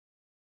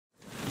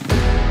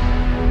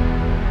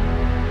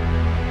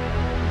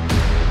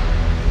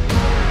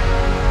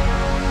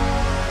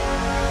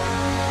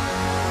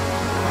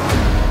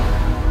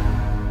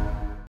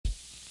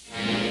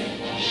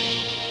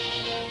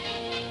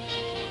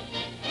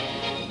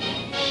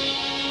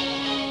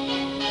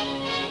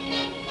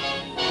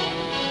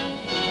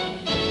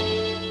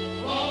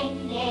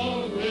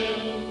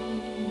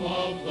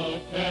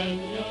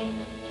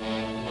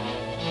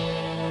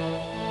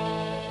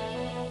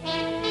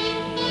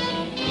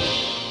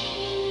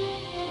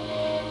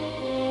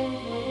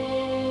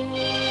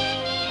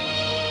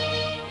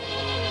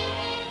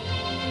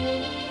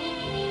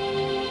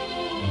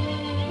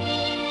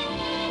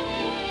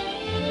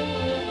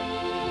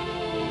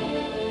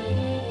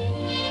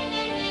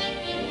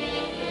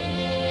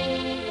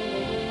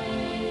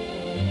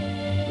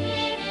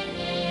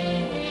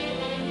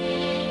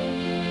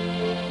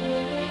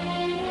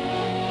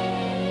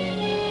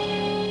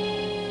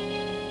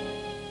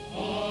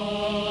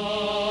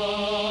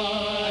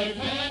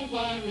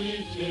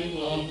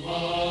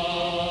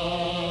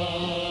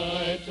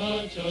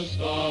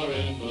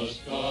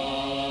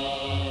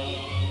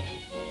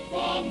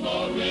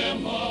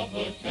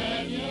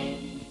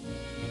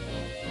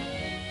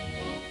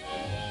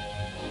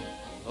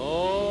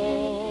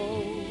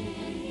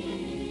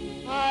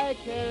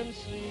can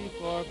see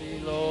far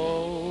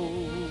below,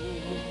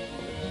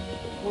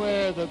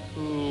 where the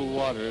cool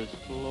waters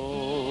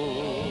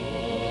flow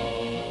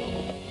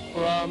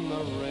from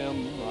the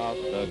rim of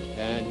the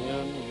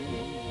canyon.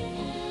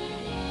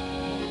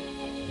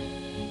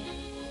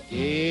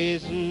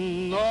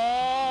 Gazing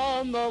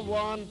on the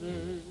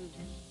wonders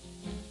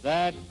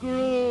that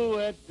grew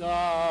at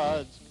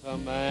God's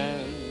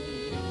command,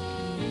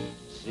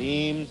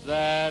 seems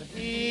that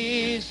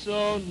he's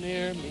so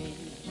near me,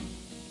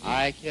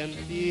 I can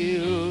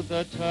feel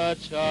the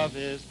touch of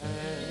his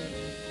hand.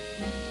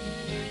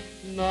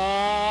 Night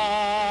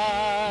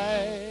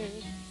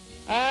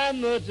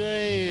and the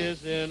day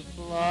is in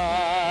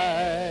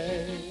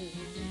flight,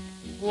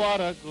 what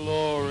a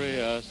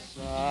glorious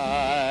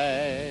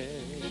sight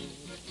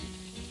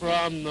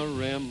from the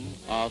rim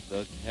of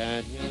the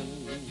canyon,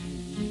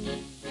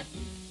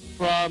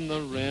 from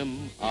the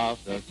rim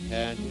of the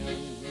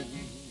canyon,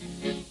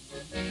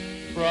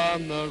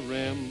 from the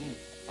rim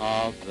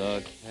of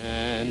the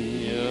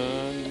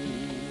canyon.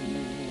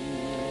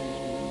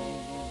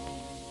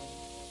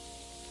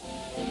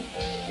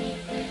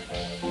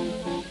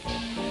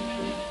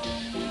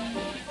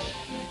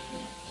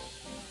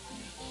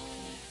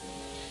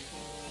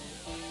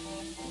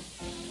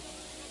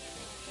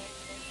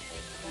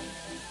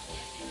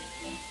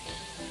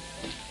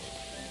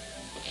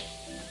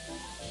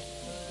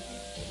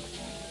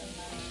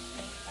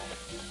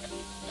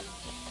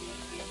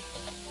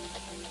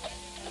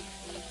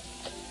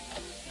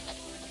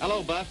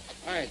 Hello, Buck.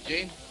 All right,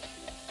 Gene.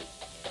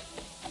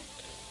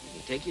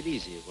 Take it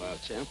easy a while,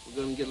 champ. We're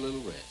going to get a little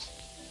rest.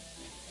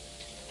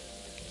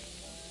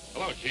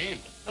 Hello, Gene.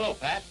 Hello,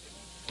 Pat.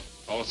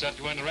 All set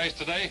to win the race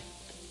today?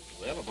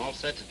 Well, I'm all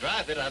set to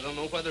drive it. I don't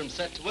know whether I'm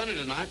set to win it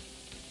or not.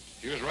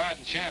 If you was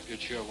riding champ,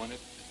 you'd sure win it.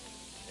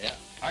 Yeah.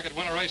 I could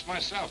win a race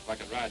myself if I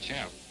could ride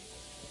champ.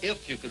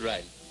 If you could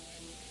ride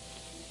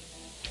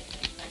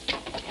it.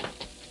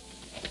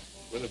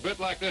 With a bit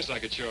like this, I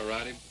could sure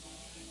ride him.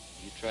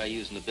 You try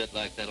using a bit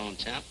like that on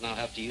champ, and I'll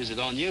have to use it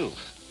on you.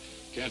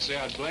 Can't say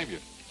I'd blame you.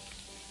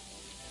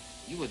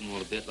 You wouldn't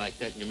want a bit like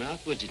that in your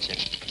mouth, would you, champ?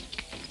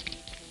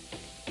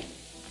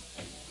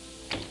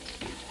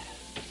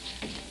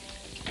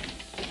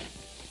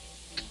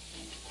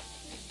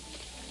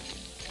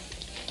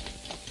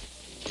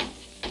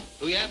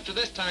 Who you after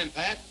this time,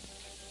 Pat?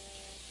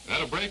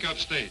 Had a break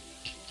upstate.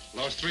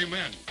 Lost 3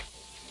 men.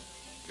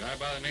 Guy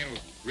by the name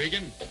of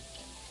Regan,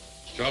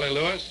 Charlie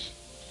Lewis,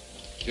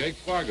 Jake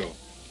Fargo.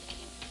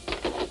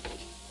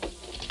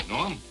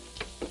 Know him?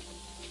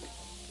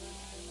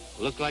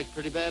 Look like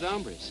pretty bad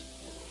hombres.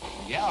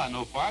 Yeah, I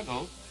know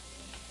Fargo.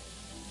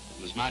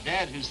 It was my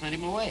dad who sent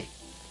him away.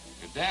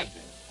 Your dad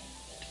did?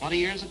 20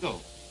 years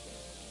ago.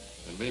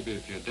 Then maybe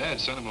if your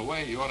dad sent him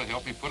away, you ought to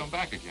help me put him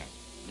back again.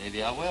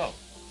 Maybe I will.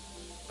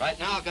 Right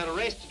now, I've got a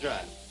race to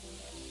drive.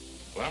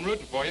 Well, I'm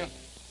rooting for you.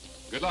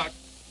 Good luck.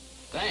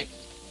 Thanks.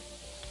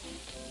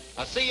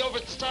 I'll see you over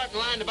at the starting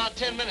line in about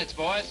 10 minutes,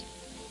 boys.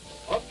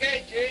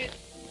 Okay, Gene.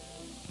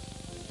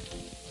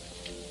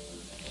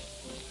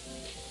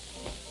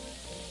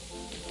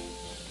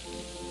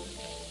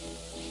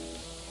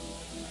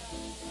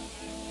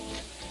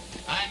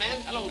 Hi,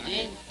 man. Hello,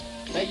 Gene.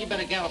 Say, you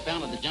better gallop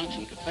down to the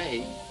Junction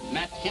Cafe.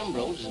 Matt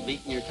Kimbrough's is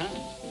beating your time.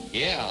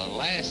 Yeah,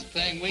 last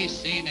thing we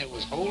seen, it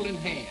was holding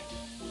hands.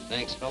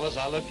 Thanks, fellas.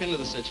 I'll look into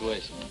the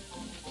situation.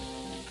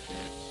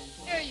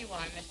 Here you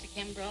are, Mr.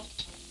 Kimbrough.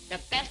 The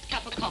best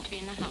cup of coffee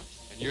in the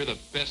house. And you're the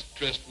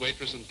best-dressed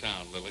waitress in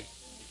town, Lily.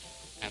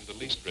 And the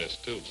least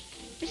dressed, too.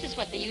 This is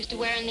what they used to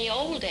wear in the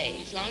old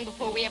days, long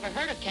before we ever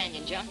heard of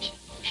Canyon Junction.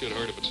 You should have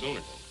heard of it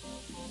sooner.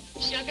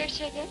 Sugar,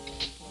 sugar?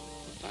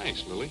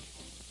 Thanks, Lily.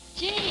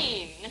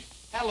 Gene!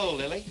 Hello,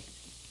 Lily.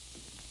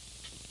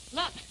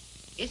 Look,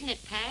 isn't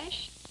it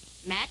Pash?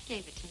 Matt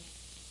gave it to me.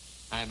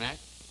 Hi, Matt.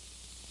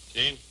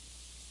 Gene?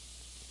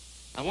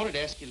 I wanted to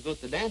ask you to go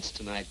to the dance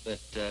tonight, but,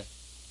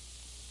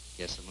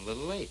 guess I'm a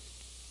little late.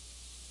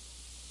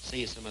 See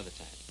you some other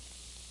time.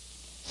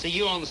 See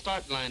you on the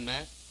starting line,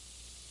 Matt.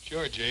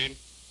 Sure, Gene.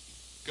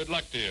 Good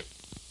luck to you.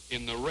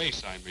 In the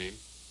race, I mean.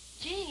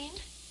 Gene?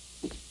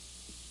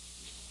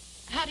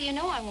 How do you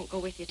know I won't go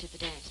with you to the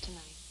dance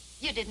tonight?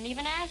 You didn't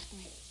even ask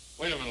me.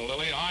 Wait a minute,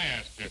 Lily. I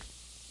asked you.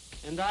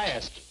 And I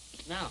asked you.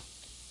 Now.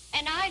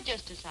 And I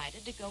just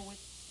decided to go with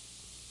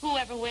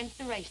whoever wins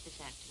the race this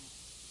afternoon.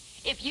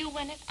 If you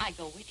win it, I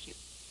go with you.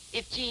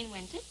 If Gene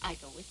wins it, I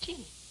go with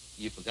Gene.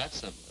 You forgot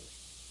something, Lily.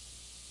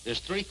 There's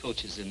 3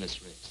 coaches in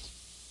this race.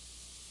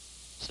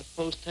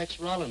 Suppose Tex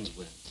Rollins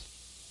wins.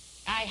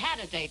 I had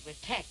a date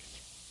with Tex.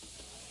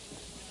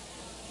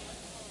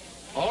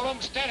 Hold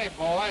 'em steady,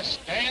 boys.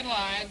 Stay in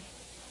line.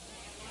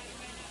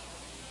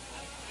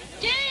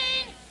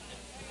 Gene!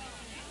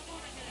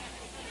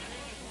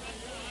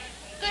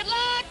 Good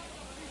luck!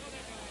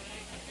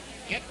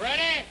 Get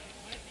ready.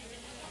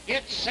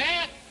 Get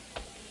set.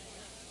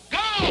 Go!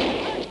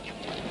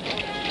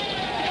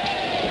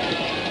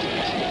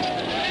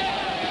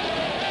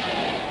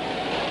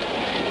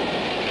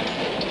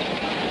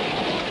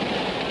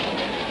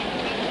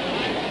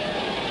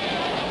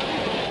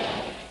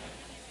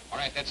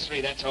 That's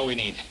 3. That's all we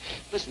need.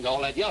 Listen to all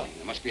that yelling.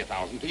 There must be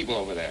 1,000 people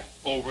over there.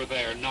 Over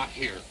there, not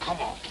here. Come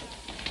on.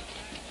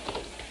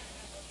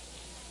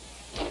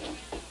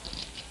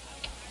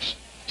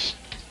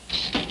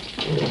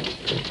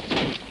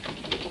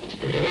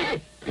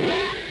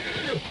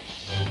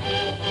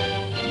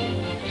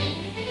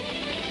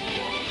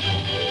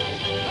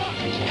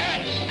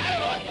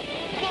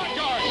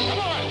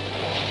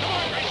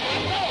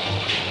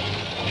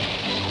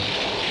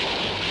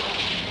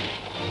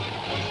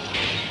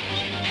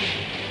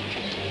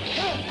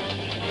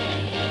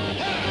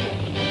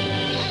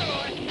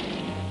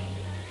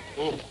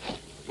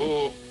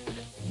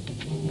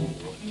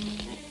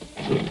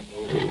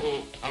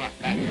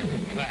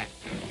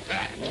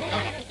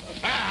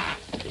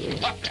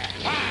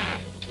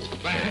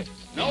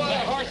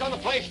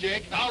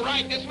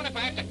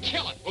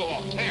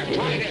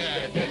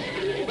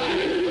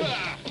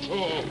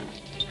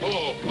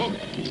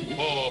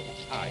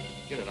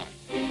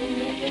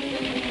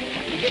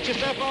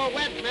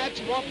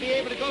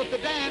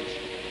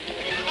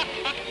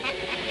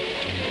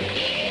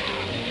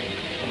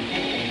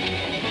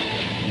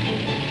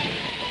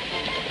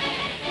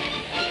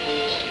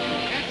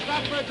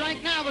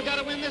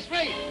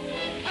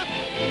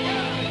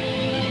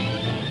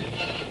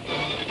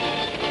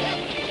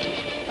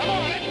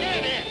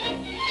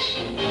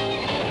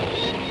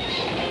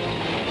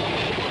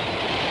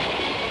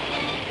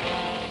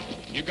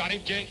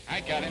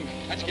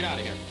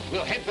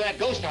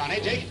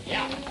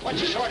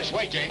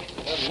 Jake.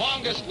 The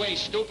longest way,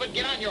 stupid.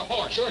 Get on your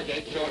horse. Sure,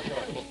 Jake. Sure.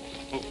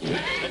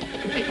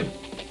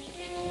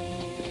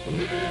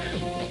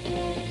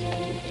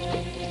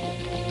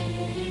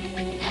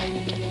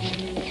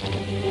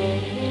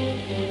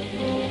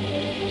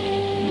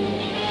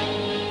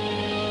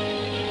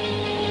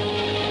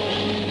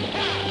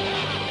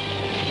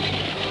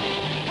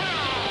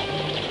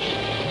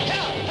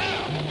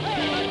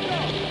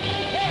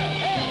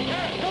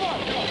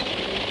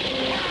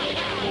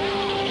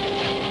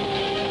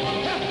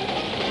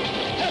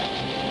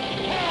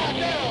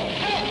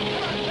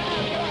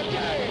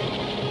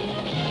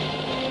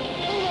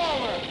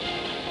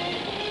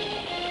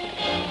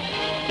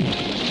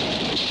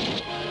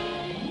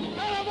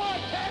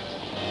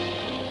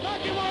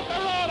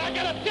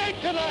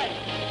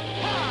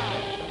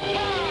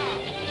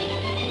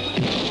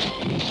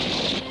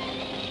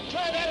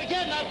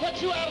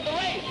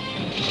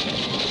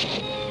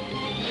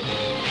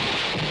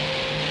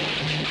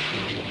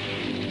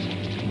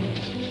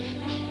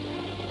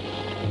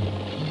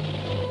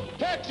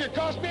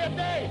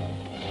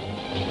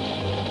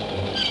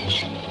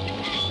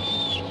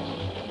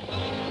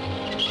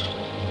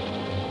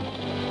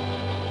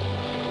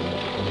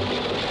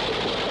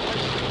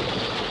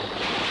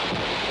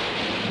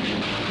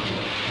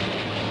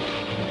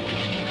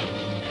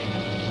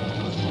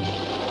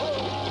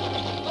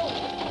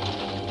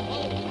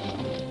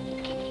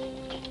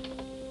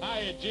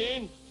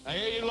 Gene, I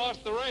hear you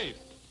lost the race.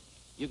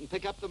 You can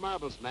pick up the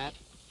marbles, Matt.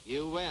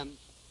 You win.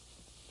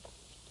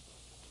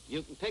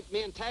 You can pick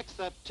me and Tex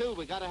up, too.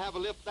 We gotta have a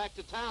lift back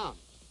to town.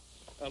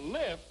 A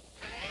lift?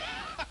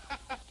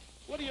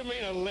 What do you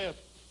mean, a lift?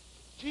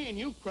 Gene,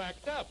 you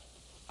cracked up.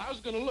 I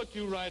was gonna look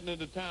you riding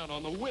into town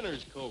on the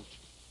winner's coach.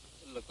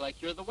 You look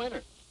like you're the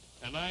winner.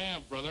 And I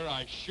am, brother.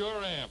 I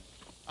sure am.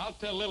 I'll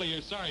tell Lily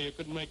you're sorry you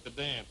couldn't make the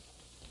dance.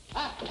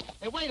 Ah,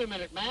 hey, wait a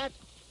minute, Matt.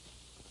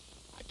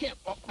 I can't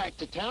walk back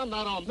to town,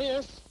 not on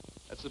this.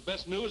 That's the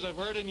best news I've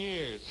heard in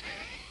years.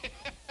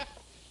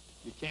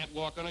 You can't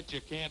walk on it,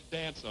 you can't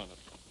dance on it.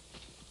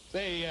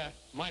 Say,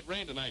 might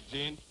rain tonight,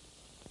 Gene.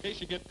 In case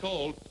you get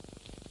cold.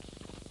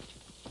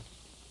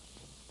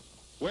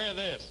 Wear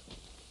this.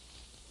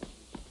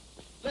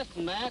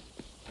 Listen, Matt.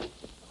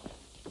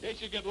 In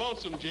case you get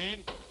lonesome,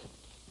 Gene.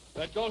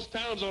 That ghost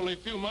town's only a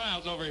few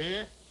miles over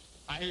here.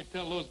 I hear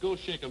tell those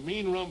ghosts shake a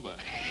mean rumba.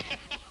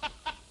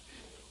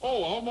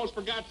 Oh, I almost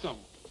forgot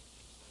something.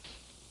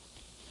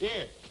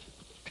 Here.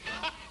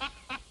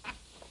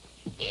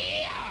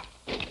 Yeah!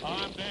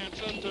 I'm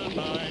dancing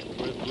tonight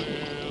with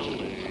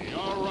Lily,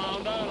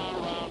 around and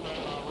around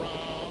and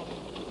around.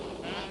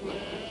 And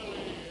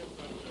Lily is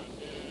such a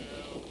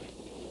dilly,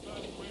 the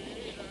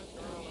sweetest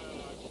girl that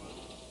I've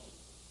found.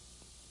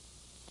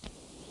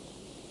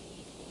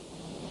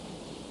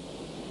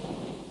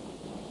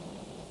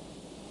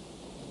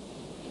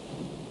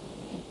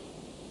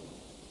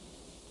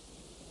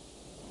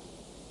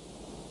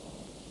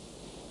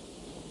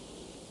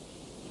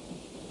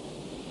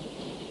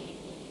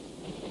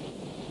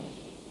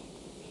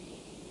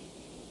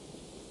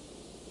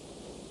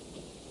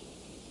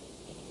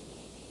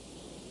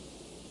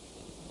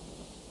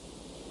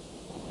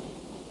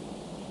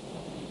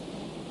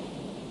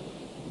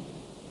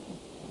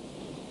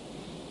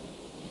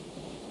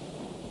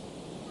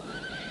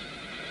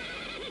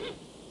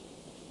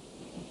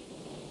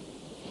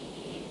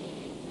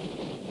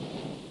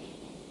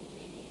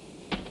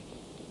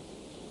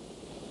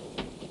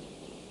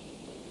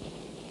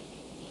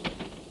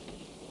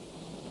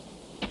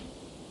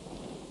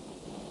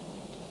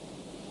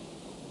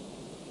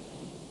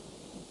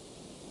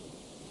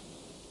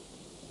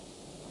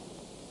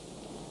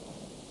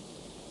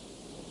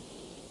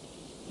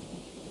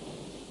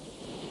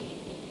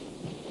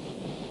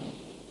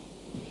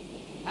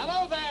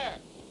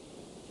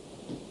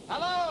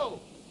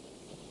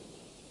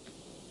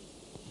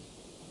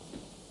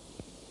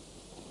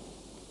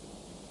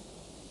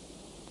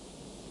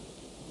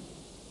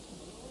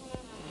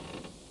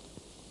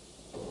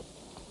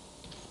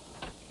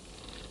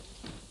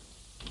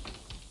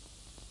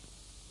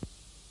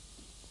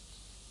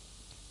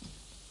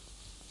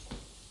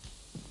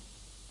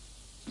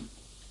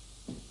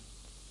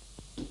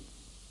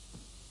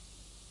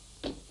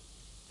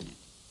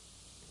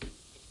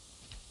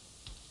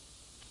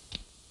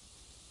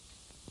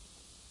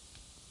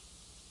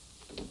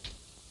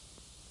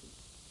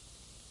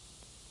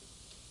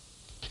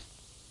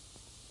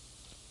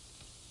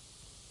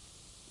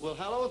 Well,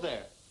 hello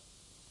there.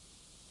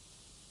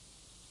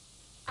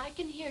 I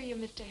can hear you,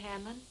 Mr.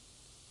 Hanlon.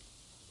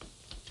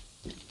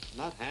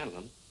 Not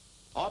Hanlon.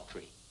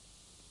 Autry.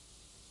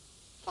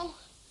 Oh,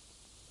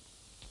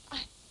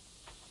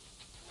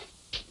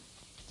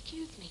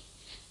 excuse me.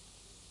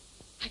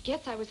 I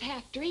guess I was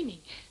half dreaming.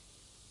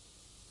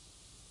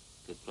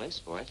 Good place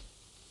for it.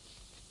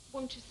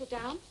 Won't you sit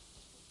down?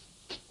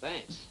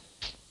 Thanks.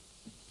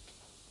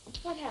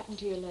 What happened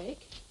to your leg?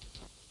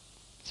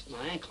 It's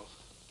my ankle.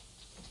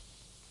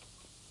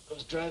 I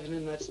was driving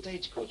in that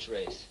stagecoach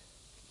race.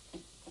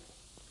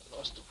 I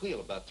lost a wheel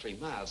about 3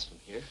 miles from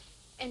here.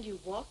 And you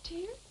walked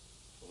here?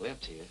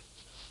 Limped here.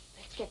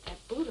 Let's get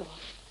that boot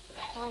off.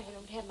 Sorry I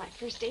don't have my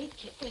first aid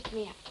kit with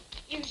me. I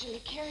usually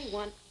carry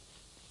one.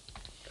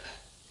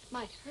 It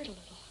might hurt a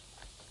little.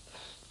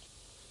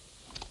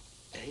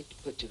 I hate to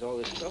put you to all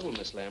this trouble,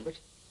 Miss Lambert.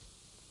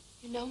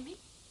 You know me?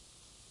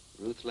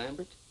 Ruth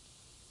Lambert?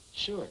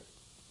 Sure.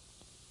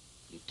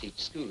 You teach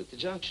school at the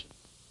Junction.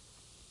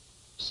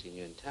 I've seen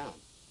you in town.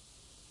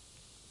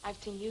 I've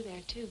seen you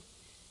there, too.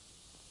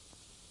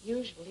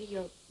 Usually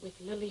you're with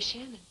Lily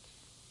Shannon.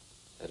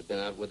 I'd have been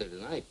out with her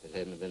tonight if it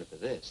hadn't been for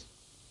this.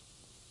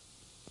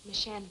 Miss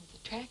Shannon's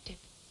attractive.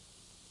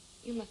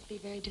 You must be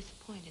very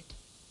disappointed.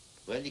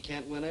 Well, you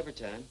can't win every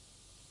time.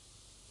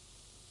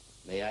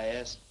 May I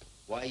ask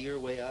why you're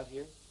way out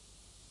here?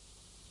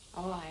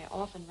 Oh, I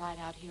often ride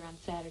out here on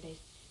Saturdays.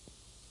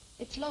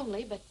 It's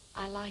lonely, but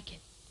I like it.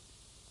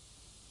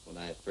 When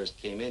I first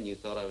came in, you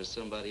thought I was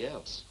somebody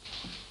else.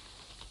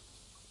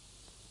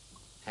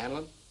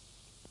 Hanlon?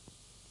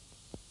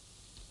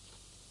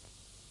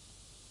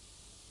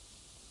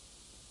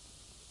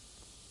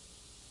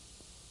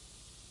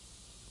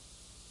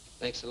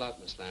 Thanks a lot,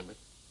 Miss Lambert.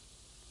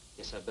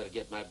 Guess I'd better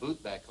get my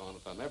boot back on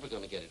if I'm ever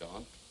going to get it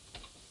on.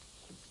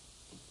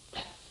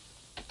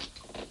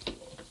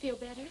 Feel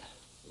better?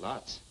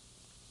 Lots.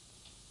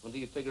 When do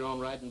you figure on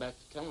riding back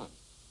to town?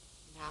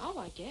 Now,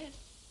 I guess.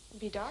 It'll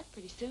be dark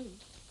pretty soon.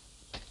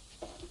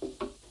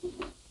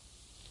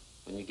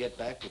 When you get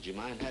back, would you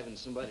mind having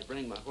somebody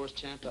bring my horse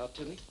Champ out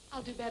to me?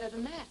 I'll do better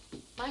than that.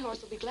 My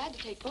horse will be glad to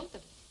take both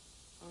of us.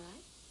 All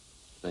right?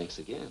 Thanks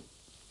again.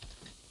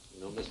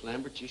 You know, Miss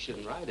Lambert, you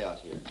shouldn't ride out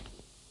here.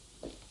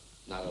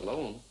 Not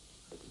alone.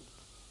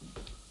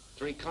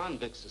 3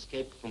 convicts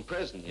escaped from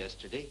prison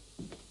yesterday.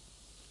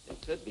 They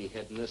could be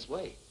heading this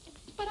way.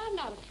 But I'm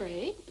not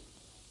afraid.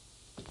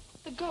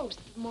 The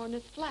ghosts of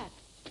Mourner's Flat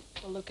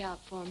will look out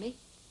for me.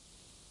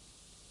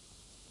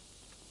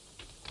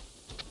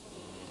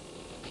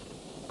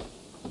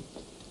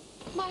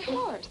 My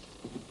horse.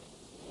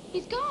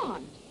 He's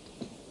gone.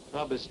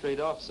 Probably straight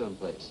off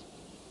someplace.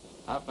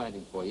 I'll find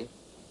him for you.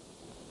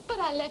 But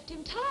I left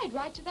him tied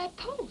right to that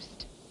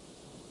post.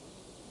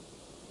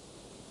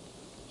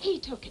 He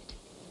took it.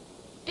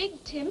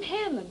 Big Tim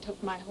Hanlon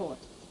took my horse.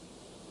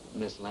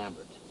 Miss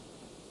Lambert,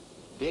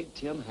 Big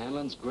Tim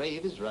Hanlon's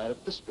grave is right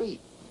up the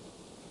street.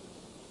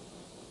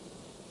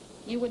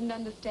 You wouldn't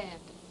understand.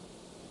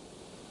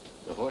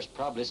 The horse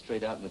probably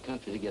strayed out in the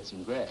country to get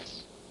some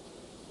grass.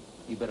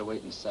 You better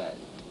wait inside.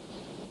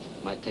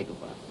 Might take a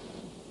while.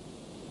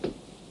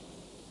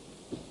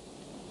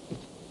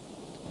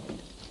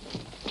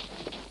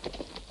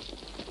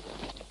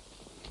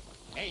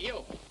 Hey,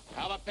 you.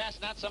 How about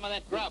passing out some of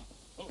that grub?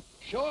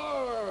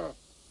 Sure.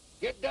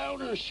 Get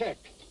down and sit.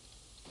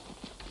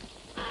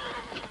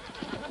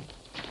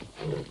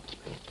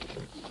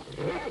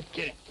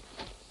 Get it.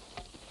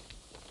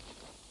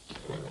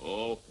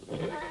 Oh.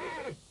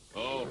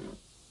 Oh.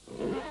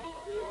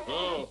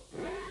 Oh.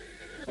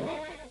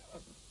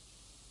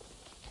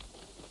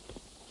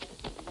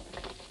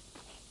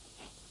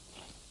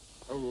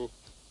 Oh,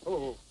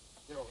 oh,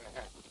 get over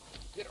there.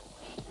 Get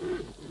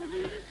over.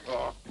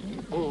 Oh,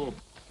 oh,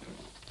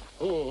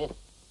 oh.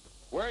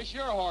 Where's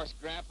your horse,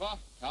 Grandpa?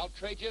 I'll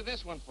trade you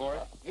this one for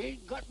it.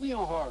 Ain't got me a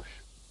horse.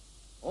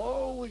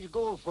 Always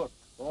go afoot,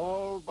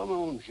 all by my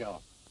own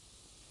self.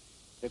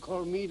 They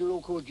call me the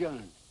Loco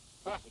John.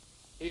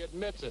 He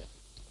admits it.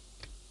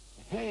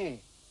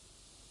 Hey,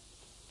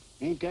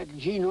 ain't that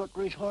Gene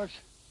Autry's horse?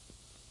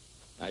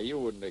 Now, you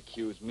wouldn't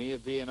accuse me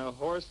of being a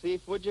horse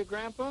thief, would you,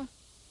 Grandpa?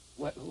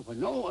 Well,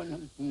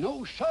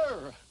 no,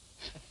 sir.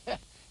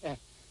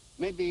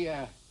 Maybe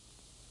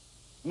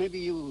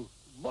you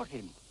bought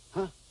him,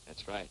 huh?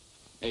 That's right.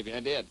 Maybe I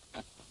did.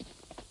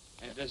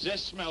 And does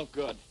this smell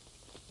good?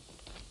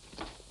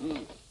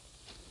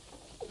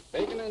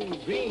 Bacon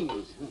and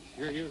greens.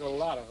 Sure use a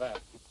lot of that.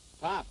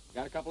 Pop,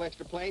 got a couple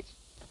extra plates?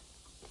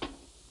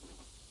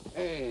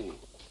 Hey,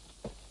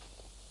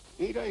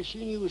 ain't I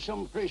seen you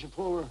someplace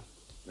before?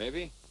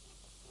 Maybe.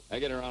 I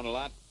get around a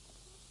lot.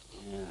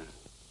 Yeah.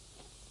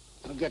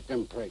 I'll get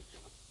them plates.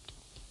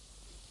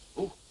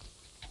 Oh,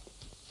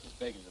 This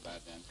bacon's about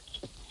done.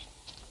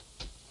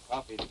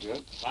 Coffee's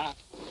good. Pop.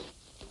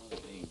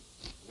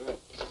 Good.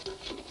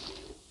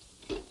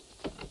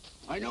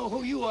 I know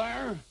who you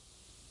are.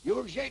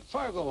 You're Jake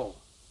Fargo.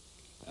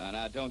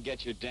 Now, don't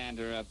get your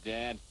dander up,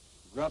 Dad.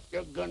 Drop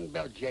your gun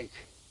belt, Jake.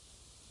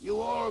 You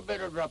all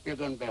better drop your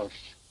gun belts.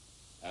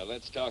 Now,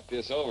 let's talk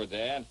this over,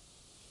 Dad.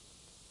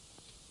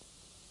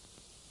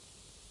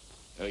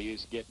 No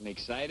use getting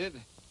excited.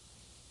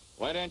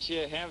 Why don't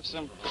you have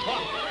some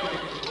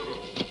coffee?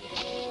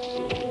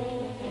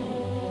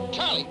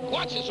 Charlie,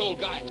 watch this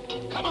old guy.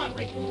 Come on,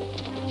 Rick.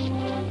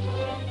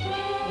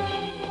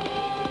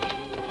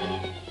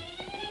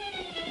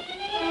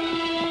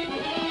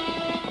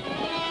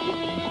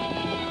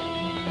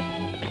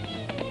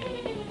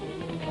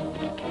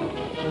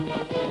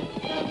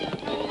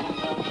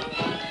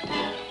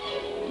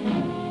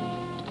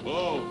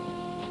 Whoa.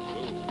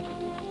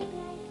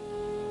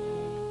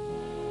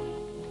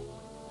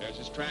 There's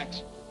his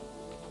tracks.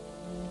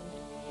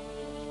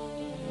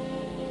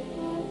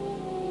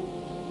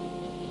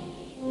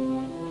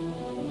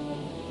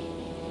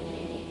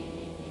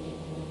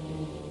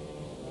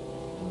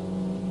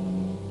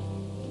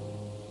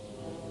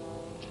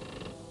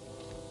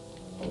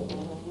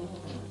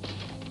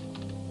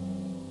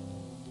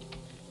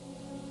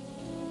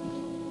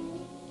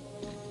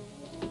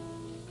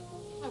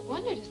 I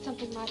wondered if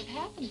something might have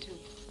happened to you.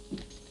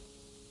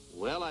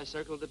 Well, I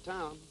circled the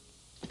town.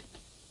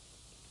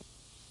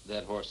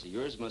 That horse of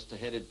yours must have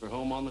headed for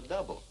home on the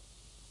double.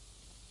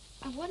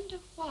 I wonder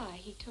why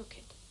he took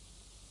it.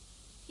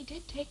 He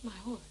did take my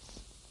horse.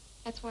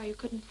 That's why you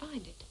couldn't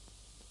find it.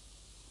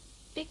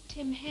 Big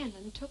Tim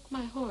Hanlon took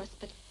my horse,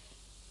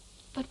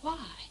 but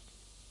why?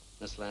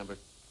 Miss Lambert,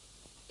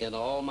 in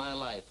all my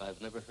life,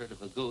 I've never heard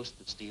of a ghost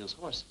that steals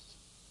horses.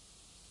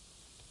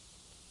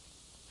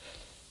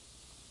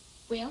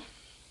 Well,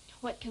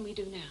 what can we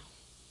do now?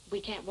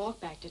 We can't walk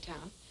back to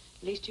town.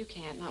 At least you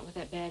can't, not with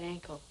that bad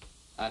ankle.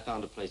 I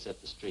found a place up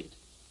the street,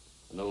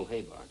 an old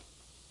hay barn.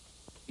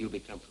 You'll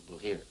be comfortable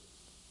here.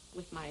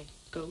 With my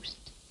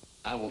ghost?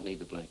 I won't need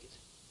the blanket.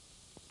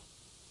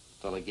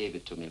 The fella gave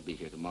it to me. He'll be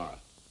here tomorrow.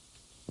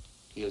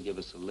 He'll give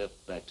us a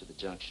lift back to the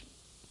junction.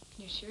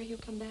 You sure he'll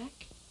come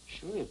back?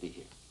 Sure he'll be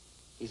here.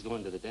 He's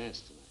going to the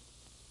dance tonight.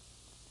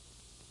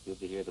 He'll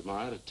be here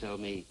tomorrow to tell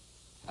me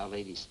how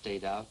late he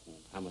stayed out and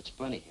how much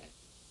fun he had.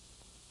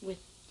 With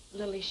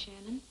Lily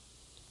Shannon?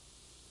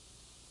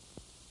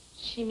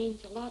 She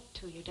means a lot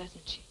to you,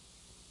 doesn't she?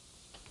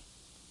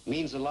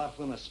 Means a lot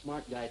when a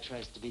smart guy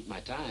tries to beat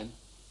my time.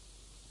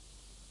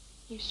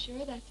 You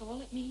sure that's all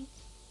it means?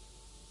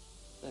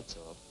 That's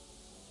all.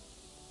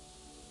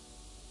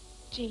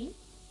 Jean?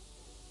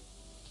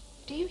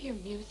 Do you hear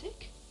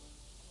music?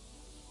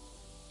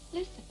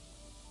 Listen.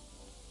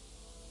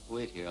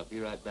 Wait here. I'll be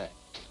right back.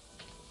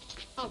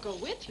 I'll go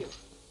with you.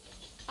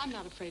 I'm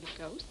not afraid of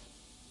ghosts.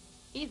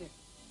 Either.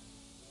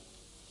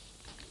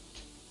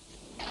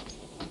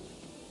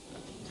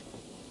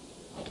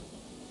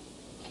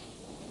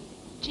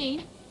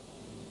 Jean?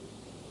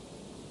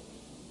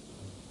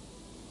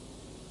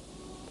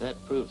 That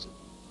proves it.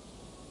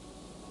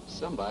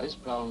 Somebody's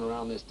prowling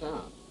around this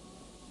town.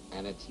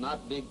 And it's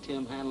not Big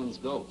Tim Hanlon's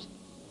ghost.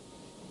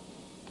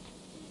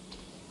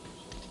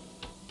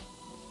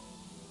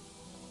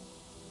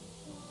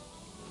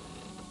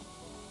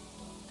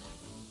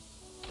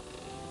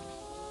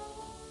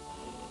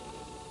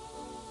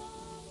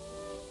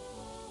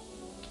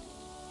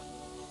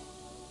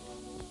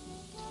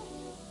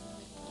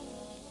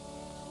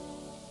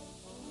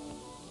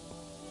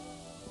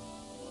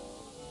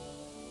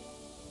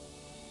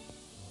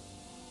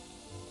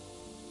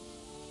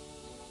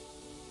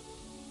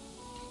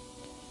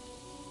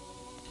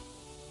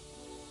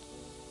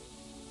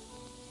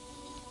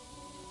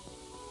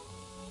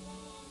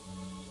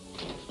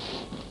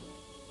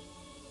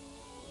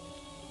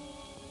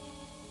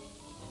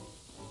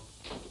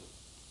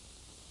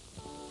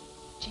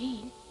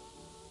 Jean?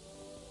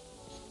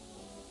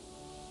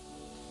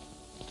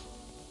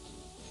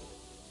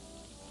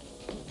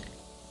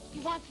 He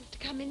wants us to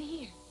come in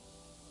here.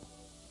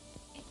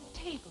 It's a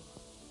table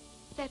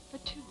set for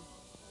two.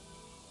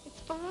 It's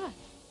for us.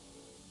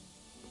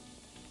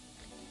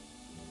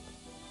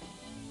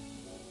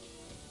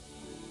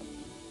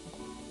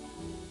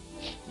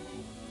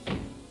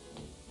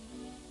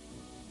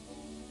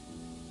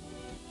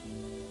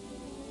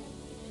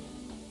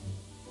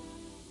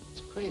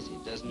 It's crazy.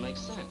 It doesn't make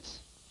sense.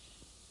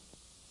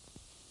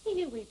 He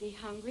knew we'd be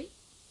hungry.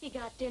 He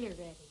got dinner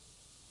ready.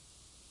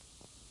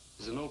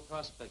 There's an old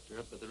prospector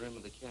up at the rim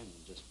of the canyon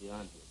just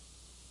beyond here.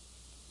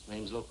 His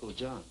name's Loco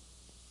John.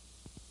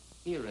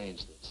 He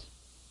arranged this.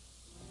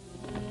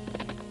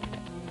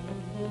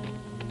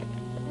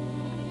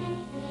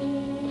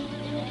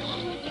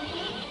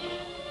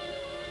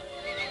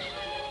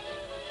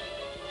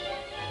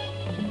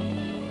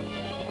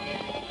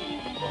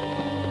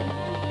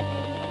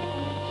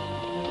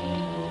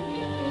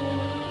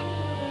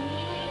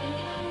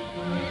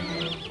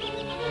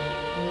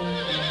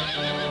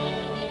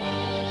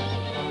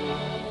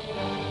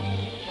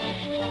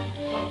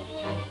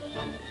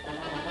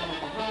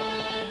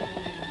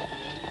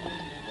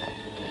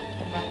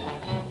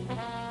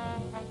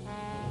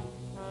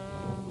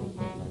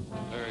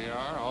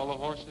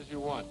 You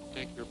want.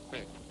 Take your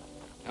pick.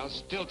 I'll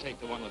still take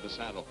the one with the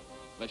saddle,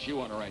 unless you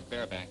want to ride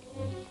bareback.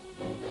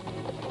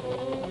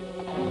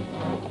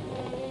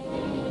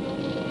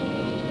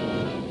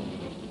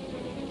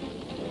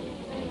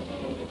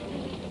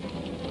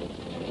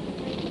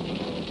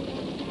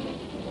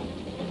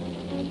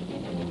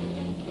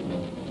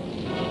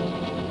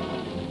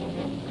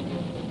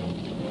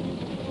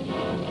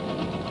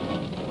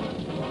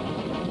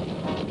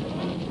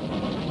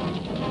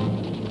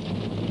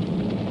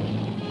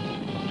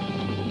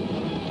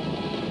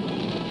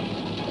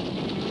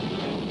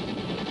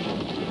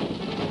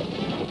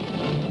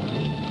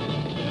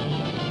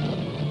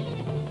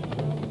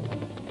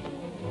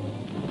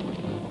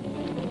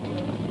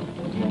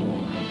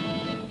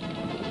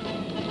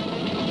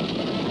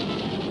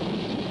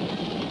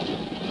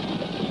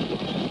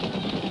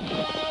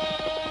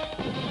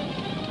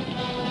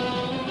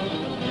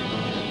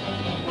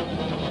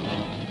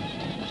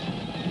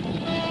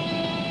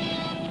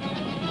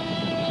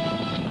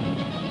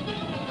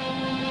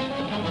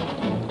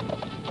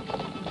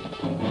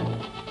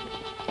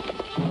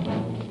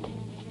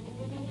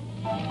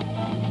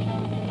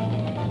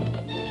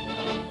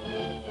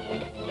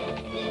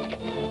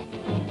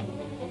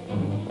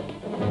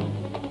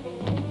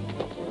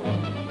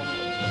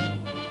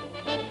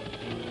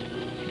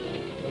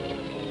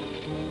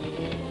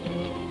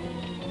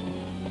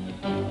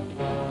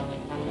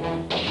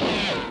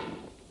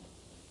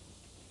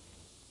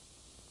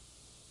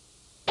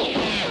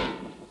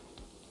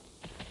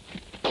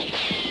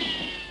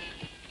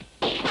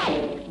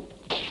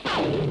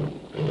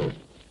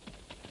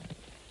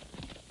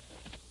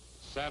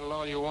 saddle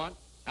all you want?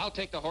 I'll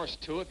take the horse,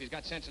 too, if he's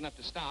got sense enough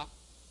to stop.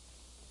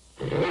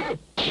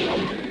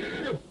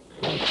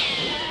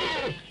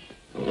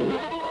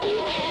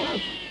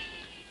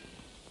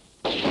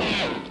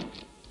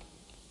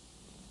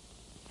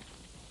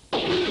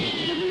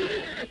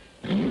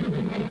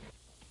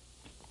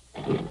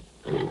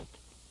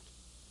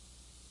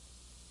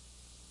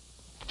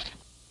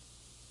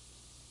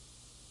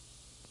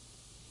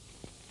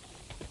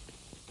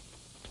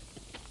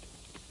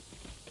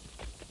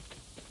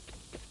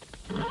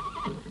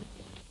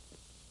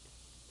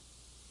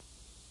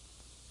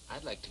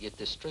 I'd like to get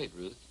this straight,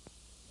 Ruth.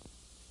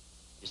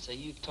 You say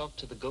you've talked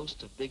to the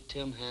ghost of Big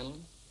Tim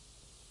Hanlon?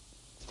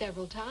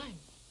 Several times.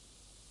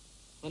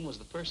 When was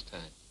the first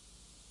time?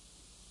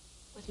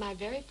 It was my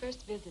very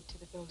first visit to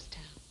the ghost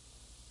town.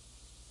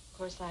 Of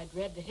course, I'd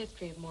read the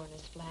history of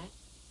Mourner's Flat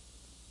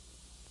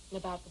and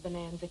about the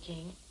Bonanza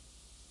King.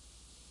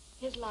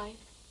 His life,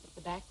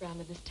 the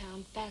background of this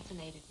town,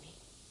 fascinated me.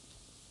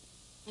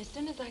 As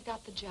soon as I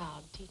got the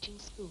job teaching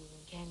school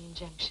in Canyon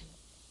Junction,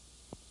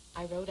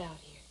 I rode out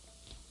here.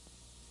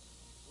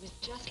 It was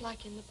just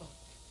like in the book,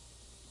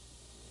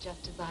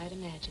 just as I had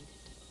imagined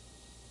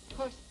it. Of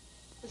course,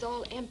 it was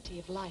all empty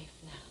of life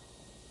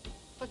now,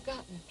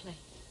 forgotten place.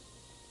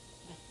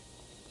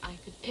 But I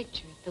could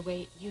picture it the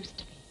way it used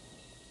to be.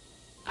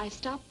 I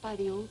stopped by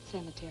the old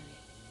cemetery,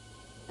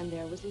 and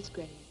there was his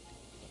grave.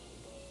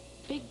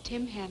 Big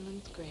Tim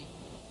Hanlon's grave.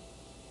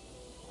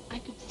 I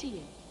could see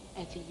him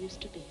as he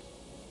used to be,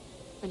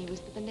 when he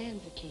was the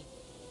Bonanza King.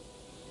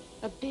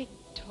 A big,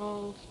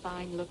 tall,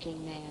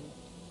 fine-looking man,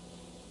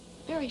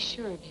 very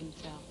sure of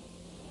himself,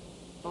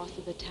 boss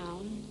of the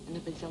town and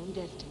of his own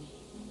destiny.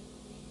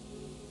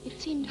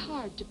 It seemed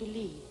hard to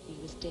believe he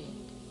was dead.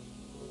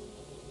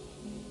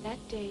 That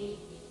day,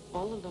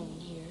 all alone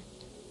here,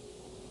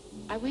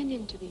 I went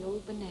into the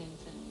old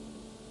Bonanza.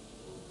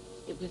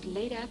 It was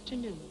late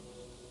afternoon.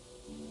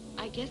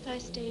 I guess I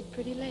stayed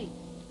pretty late,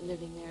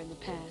 living there in the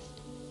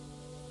past.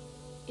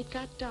 It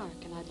got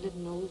dark and I'd lit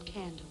an old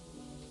candle.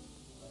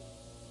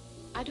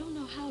 I don't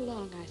know how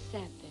long I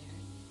sat there.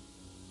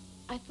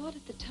 I thought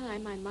at the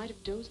time I might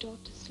have dozed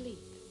off to sleep.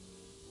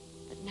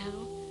 But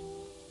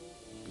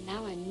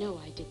now I know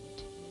I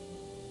didn't.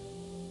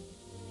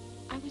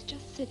 I was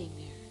just sitting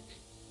there,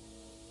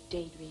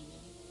 daydreaming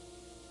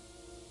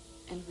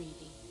and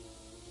reading.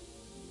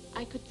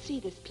 I could see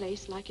this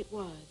place like it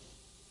was,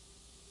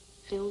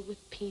 filled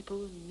with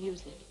people and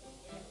music.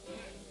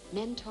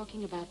 Men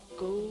talking about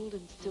gold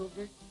and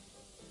silver,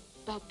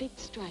 about big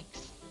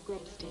strikes,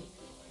 grub stakes.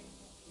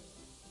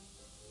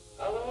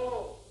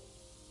 Hello?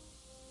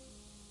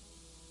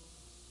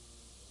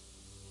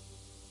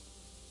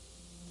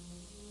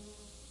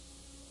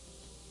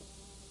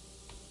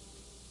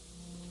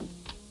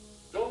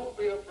 Don't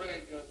be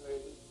afraid, young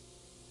lady.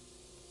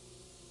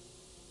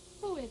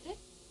 Who is it?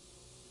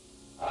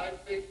 I'm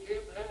Big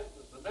Tim Hanlon,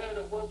 the man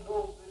who once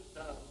owned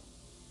this town.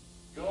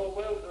 You're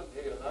welcome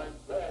here. I'm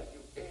glad you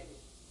came.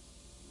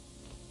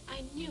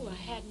 I knew I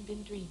hadn't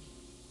been dreaming.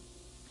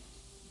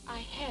 I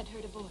had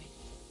heard a voice,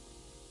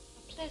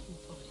 a pleasant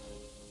voice,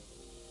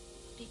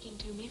 speaking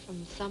to me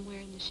from somewhere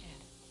in the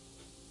shadow.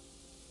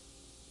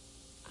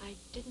 I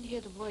didn't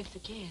hear the voice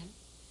again.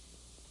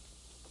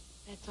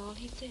 That's all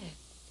he said.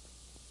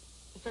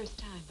 The first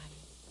time, I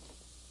mean.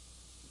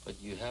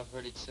 But you have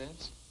heard it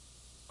since?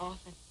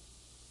 Often.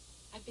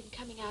 I've been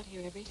coming out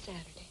here every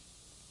Saturday.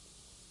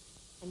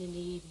 And in the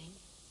evening,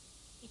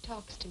 he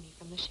talks to me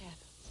from the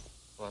shadows.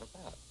 What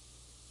about?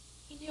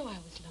 He knew I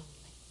was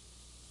lonely.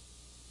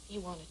 He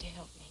wanted to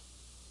help me.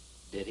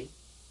 Did he?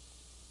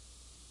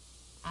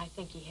 I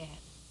think he has,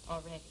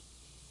 already.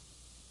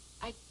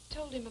 I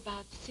told him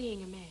about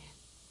seeing a man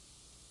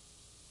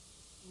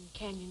in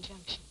Canyon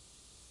Junction,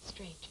 a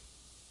stranger,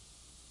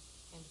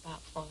 and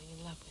about falling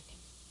in love with him.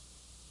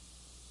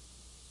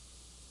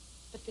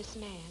 But this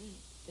man,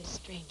 this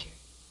stranger,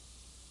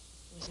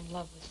 was in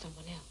love with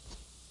someone else.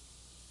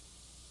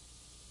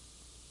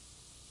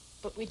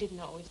 But we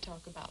didn't always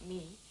talk about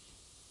me.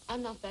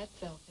 I'm not that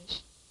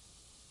selfish.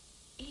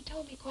 He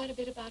told me quite a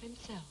bit about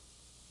himself.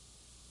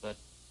 But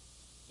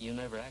you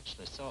never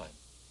actually saw him.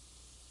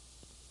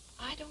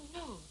 I don't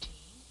know,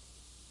 Gene.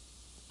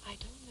 I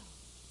don't know.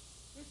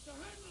 Mr.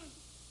 Hanlon!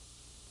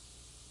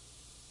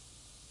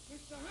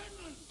 Mr.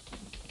 Hanlon!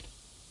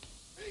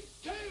 Big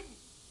Tim!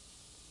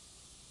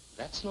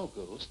 That's no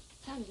ghost.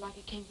 Sounded like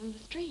it came from the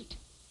street.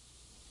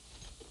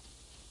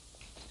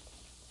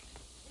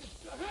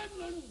 Mr.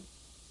 Hanlon!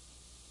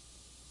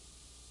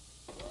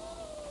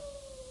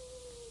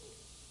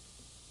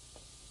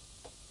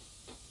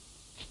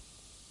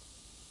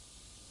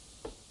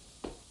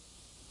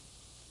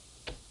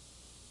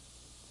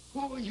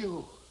 Who are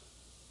you?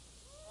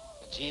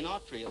 Gene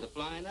Autry of the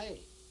Flying A. And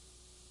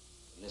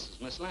this is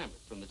Miss Lambert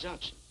from the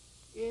Junction.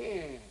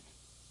 Yeah,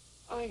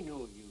 I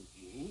know you,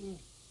 Gene.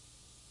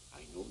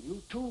 I know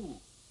you, too.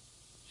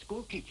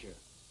 School teacher.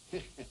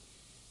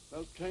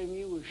 About time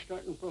you was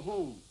starting for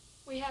home.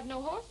 We have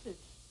no horses.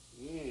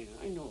 Yeah,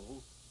 I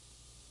know.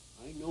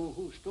 I know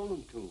who stole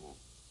them to.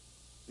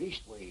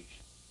 Leastways,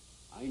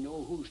 I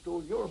know who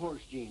stole your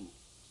horse, Gene.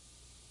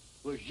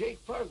 It was Jake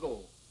Fargo.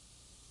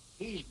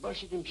 He's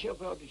busted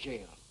himself out of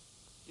jail.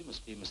 You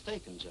must be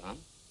mistaken, John.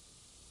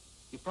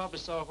 You probably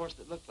saw a horse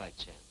that looked like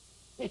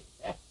Champ.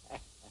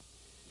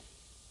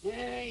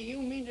 Yeah,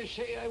 you mean to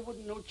say I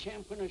wouldn't know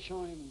Champ when I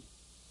saw him?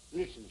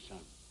 Listen, son.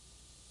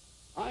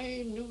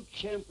 I knew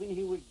Champ when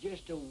he was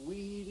just a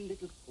wee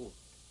little colt.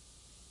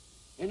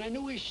 And I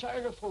knew his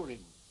sire afore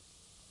him.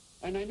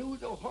 And I knew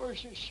the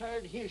horse that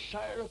sired his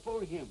sire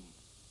afore him.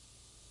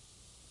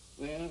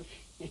 Well,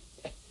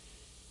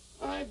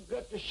 I've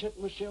got to set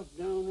myself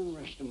down and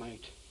rest a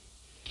mite.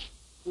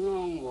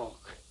 Long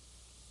walk.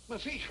 My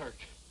feet hurt.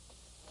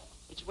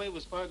 Which way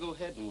was Fargo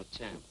heading with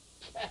Champ?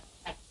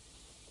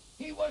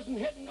 He wasn't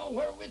heading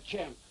nowhere with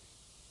Champ.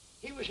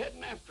 He was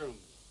heading after him.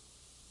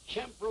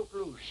 Champ broke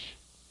loose.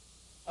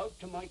 Out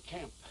to my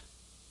camp.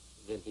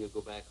 Then he'll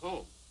go back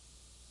home.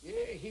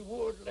 Yeah, he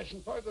would, unless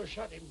Fargo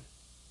shot him.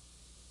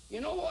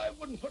 You know, I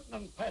wouldn't put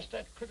nothing past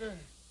that critter.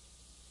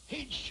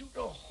 He'd shoot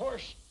a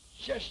horse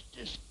just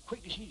as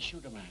quick as he'd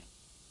shoot a man.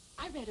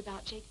 I read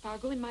about Jake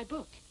Fargo in my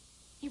book.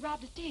 He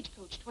robbed a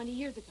stagecoach 20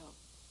 years ago.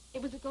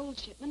 It was a gold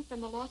shipment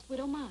from the Lost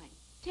Widow mine,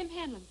 Tim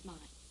Hanlon's mine.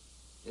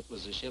 It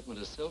was a shipment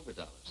of silver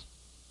dollars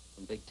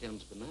from Big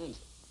Tim's bonanza.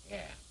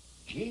 Yeah,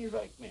 Gene's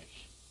right, miss.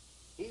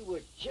 He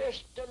was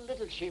just a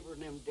little shaver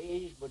in them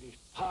days, but his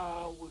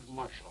pa was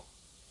marshal.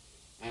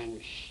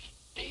 And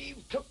Steve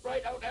took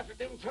right out after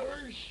them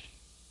fellers,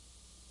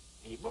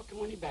 and he booked the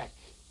money back.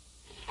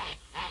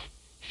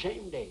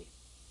 Same day.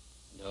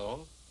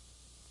 No.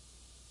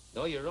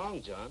 No, you're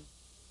wrong, John.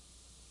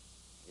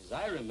 As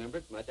I remember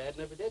it, my dad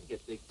never did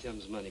get Big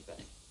Tim's money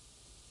back.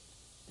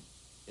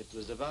 It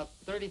was about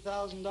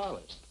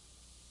 $30,000.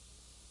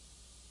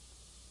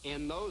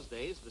 In those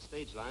days, the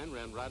stage line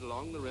ran right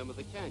along the rim of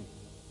the canyon,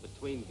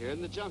 between here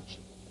and the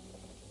junction.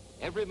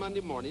 Every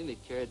Monday morning,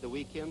 it carried the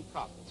weekend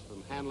profits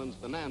from Hanlon's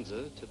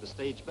bonanza to the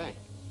stage bank.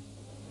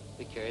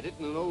 They carried it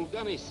in an old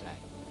gunny sack,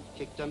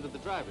 kicked under the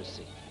driver's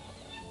seat.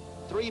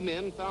 3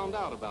 men found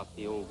out about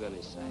the old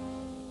gunny sack: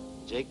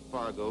 Jake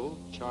Fargo,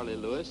 Charlie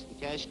Lewis, and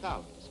Cash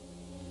Collins.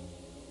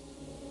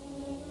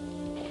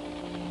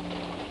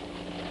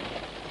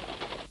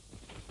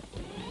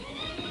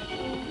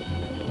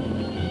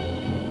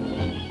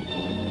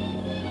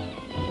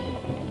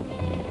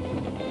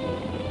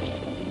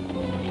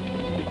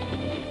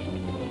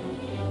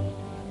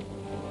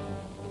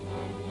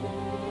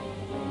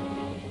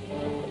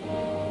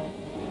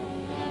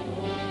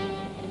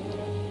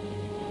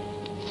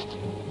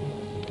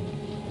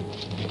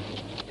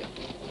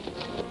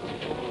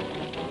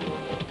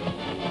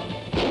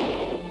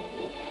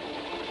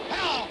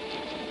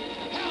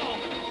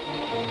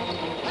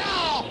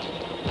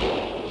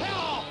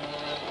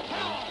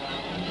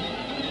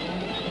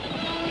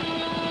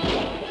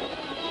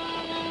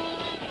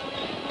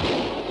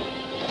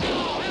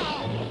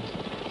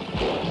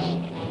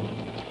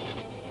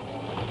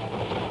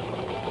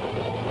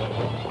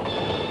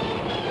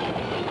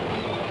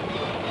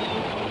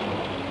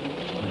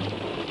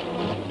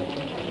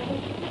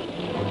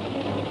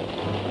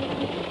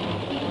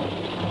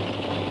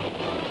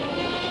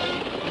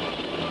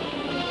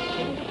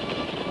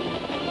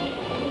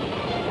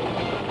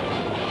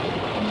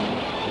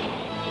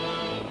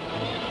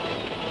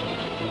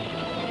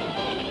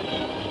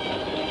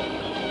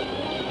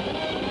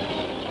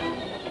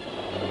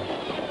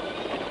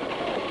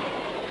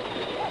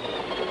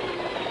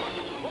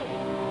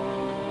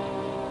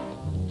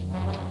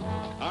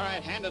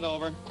 Hand it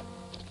over.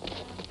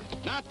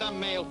 Not the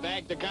mail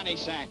bag, the gunny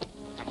sack.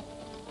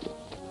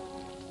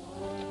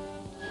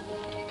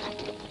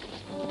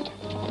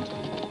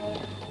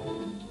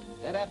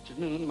 That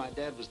afternoon, my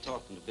dad was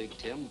talking to Big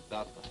Tim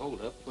about the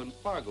holdup when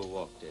Fargo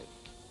walked in.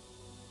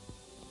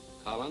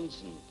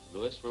 Collins and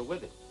Lewis were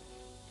with him.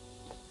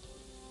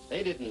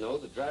 They didn't know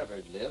the driver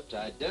had lived to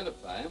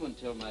identify him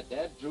until my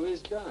dad drew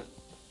his gun.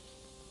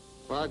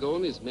 Fargo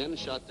and his men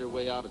shot their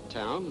way out of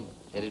town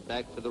and headed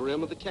back for the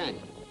rim of the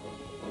canyon.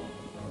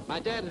 My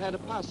dad had a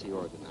posse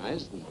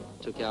organized and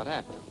took out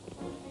after him.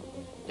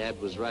 Dad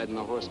was riding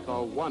a horse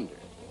called Wonder.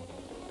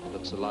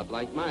 Looks a lot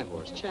like my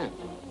horse, Champ.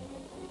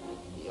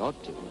 He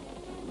ought to.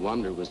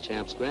 Wonder was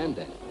Champ's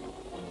granddad.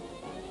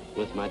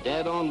 With my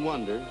dad on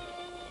Wonder,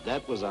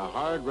 that was a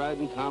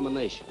hard-riding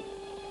combination.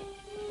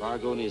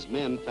 Fargo and his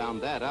men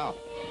found that out.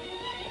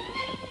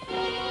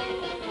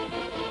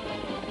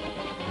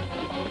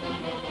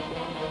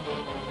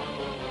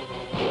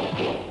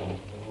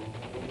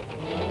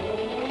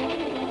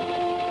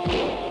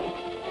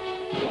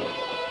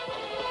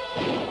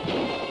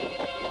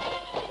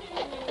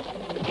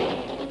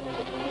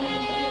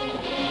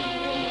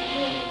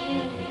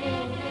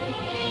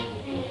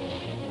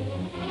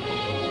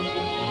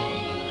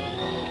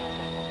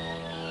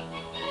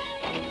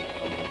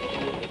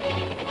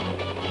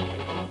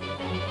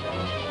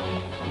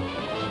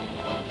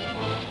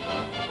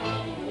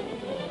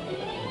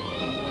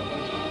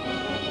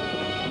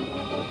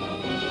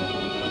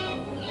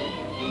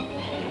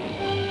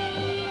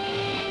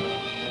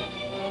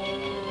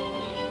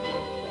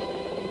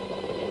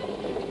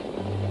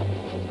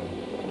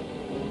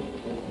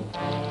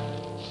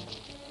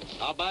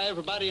 buy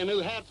everybody a new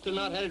hat if they're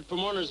not headed for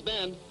Warner's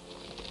Bend.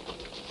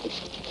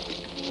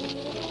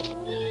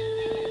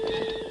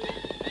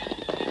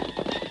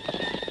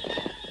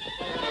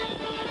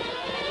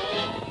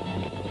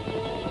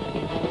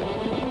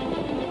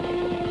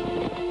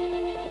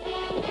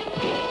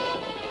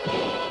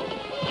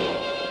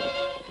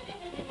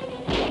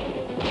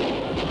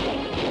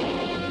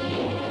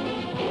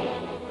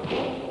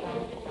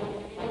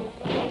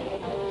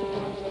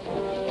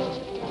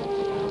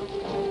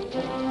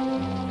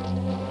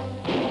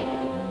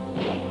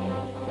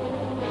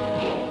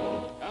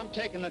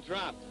 Taking the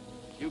drop.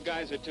 You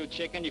guys are too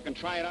chicken. You can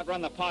try it out,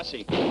 run the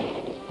posse.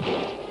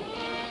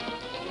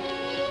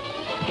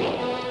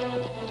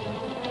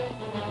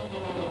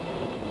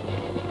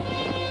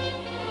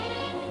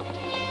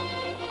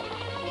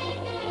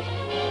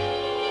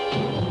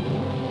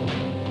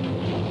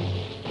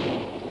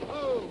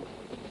 Oh!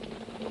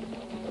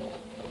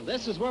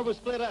 This is where we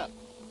split up.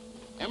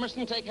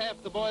 Emerson, take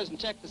half the boys and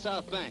check the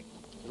south bank.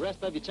 The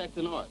rest of you check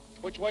the north.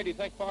 Which way do you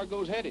think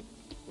Fargo's headed?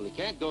 Well, he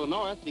can't go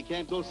north, he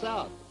can't go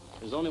south.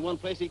 There's only one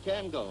place he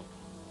can go.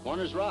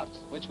 Warner's Rocks.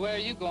 Which way are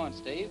you going,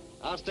 Steve?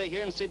 I'll stay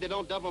here and see they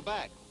don't double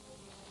back.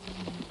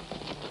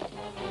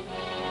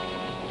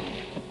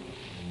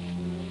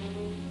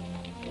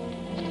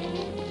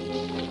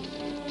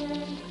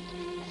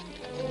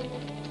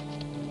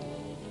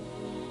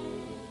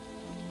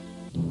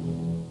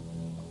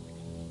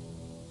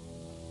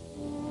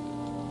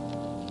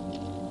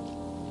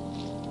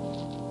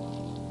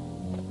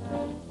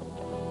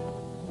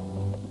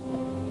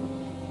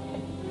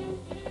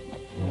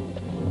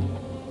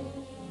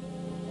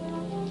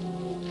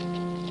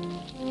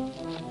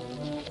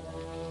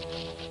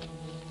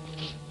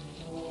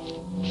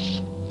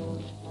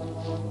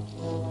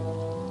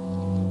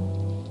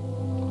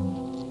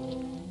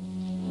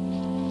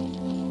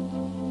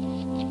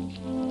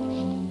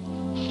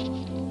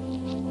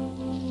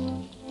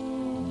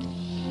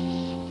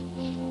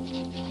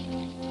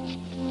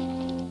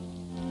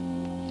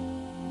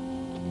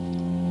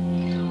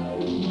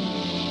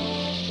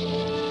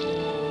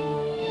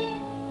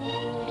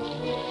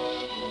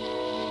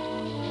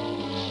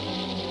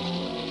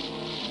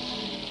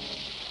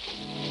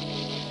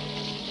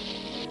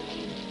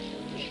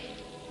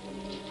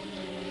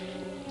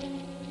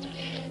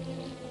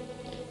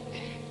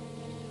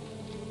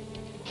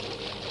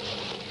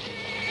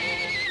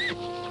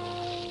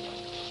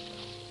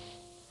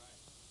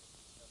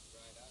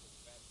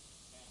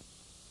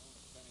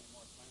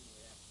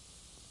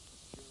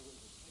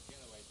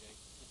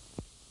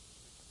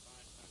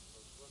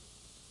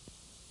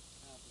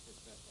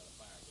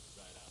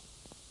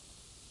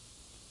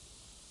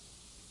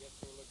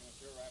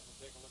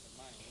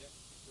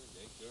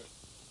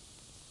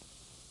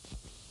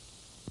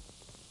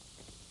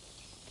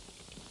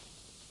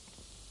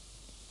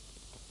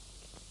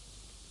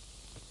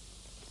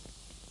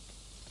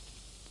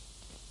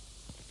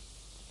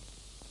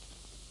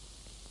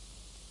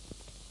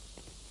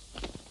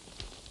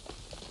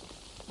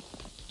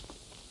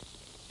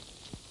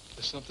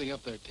 There's something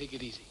up there. Take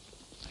it easy.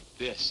 Like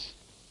this.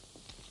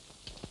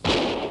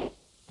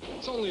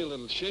 It's only a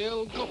little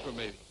shale. Gopher,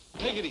 maybe.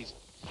 Take it easy.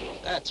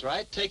 That's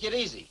right. Take it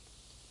easy.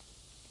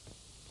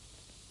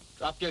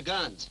 Drop your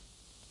guns.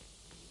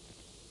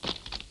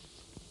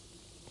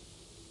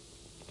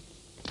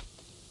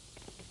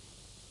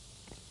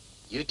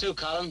 You too,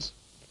 Collins.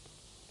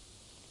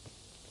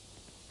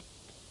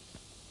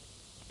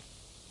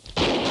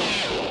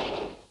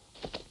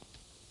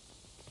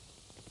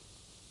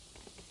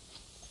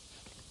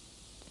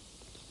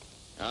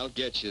 I'll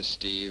get you,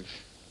 Steve.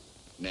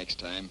 Next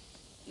time.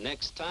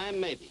 Next time,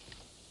 maybe.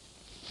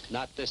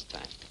 Not this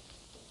time.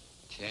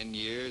 10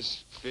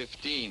 years,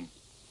 15.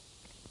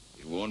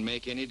 It won't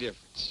make any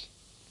difference.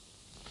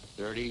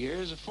 30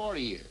 years or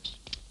 40 years.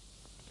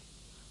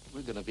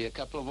 We're gonna be a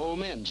couple of old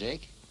men,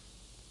 Jake.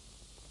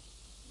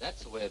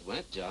 That's the way it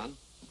went, John.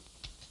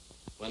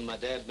 When my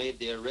dad made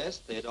the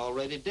arrest, they'd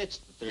already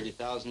ditched the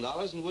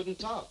 $30,000 and wouldn't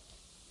talk.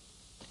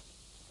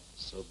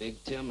 So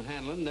Big Tim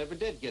Hanlon never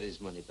did get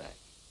his money back.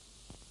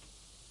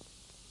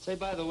 Say,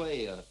 by the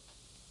way,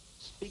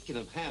 speaking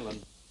of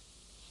Hanlon,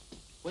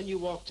 when you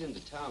walked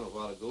into town a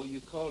while ago, you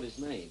called his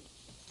name.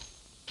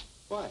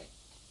 Why?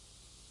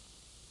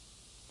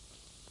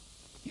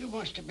 You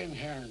must have been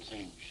hearing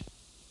things.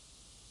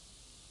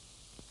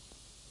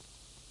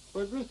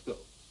 Where'd Ruth go?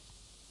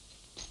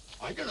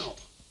 I don't know.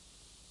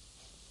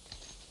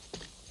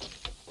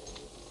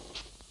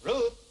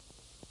 Ruth?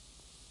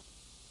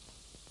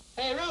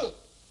 Hey, Ruth!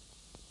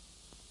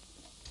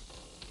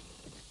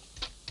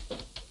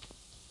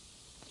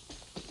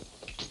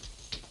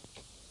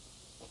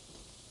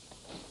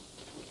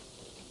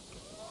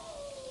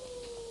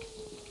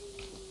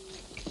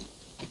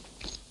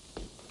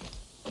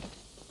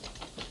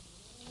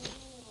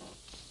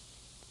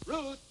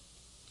 Ruth!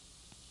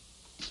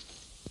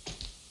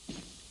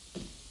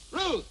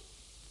 Ruth!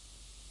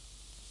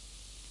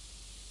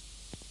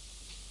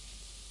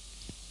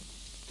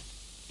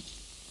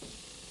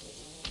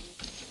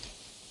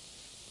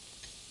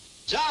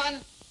 John!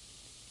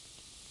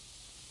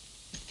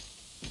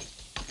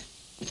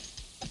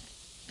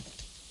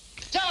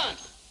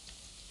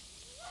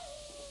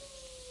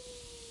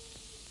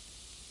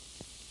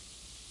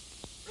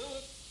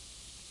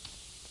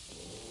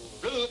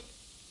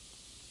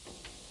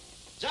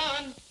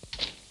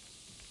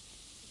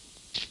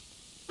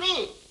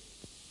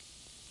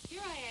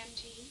 I am,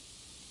 Jean.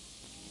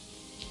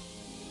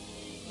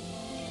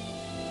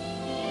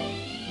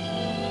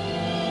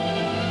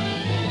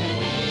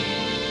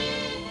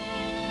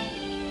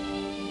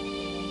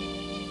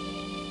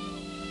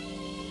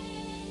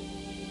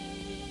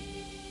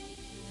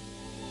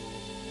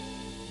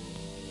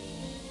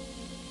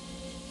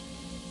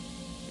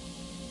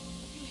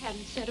 You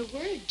haven't said a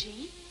word,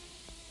 Jean.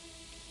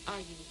 Are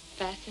you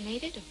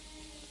fascinated or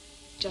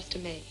just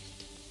amazed?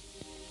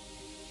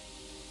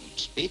 I'm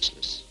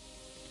speechless.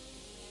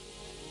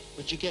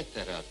 Where'd you get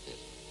that outfit?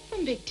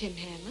 From Big Tim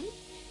Hanlon.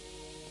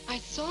 I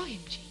saw him,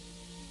 Jean.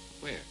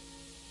 Where?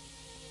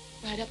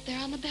 Right up there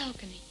on the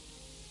balcony.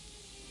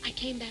 I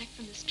came back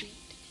from the street,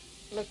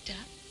 looked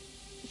up,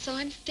 and saw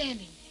him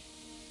standing there.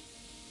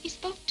 He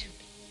spoke to me.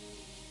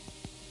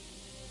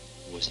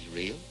 Was he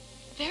real?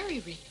 Very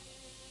real.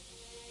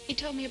 He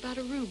told me about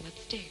a room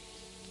upstairs,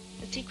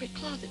 a secret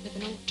closet with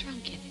an old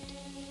trunk in it.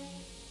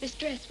 This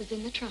dress was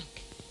in the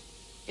trunk.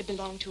 It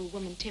belonged to a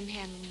woman Tim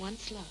Hanlon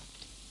once loved,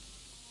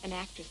 an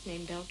actress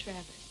named Belle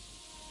Travers.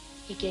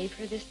 He gave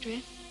her this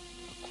dress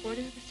a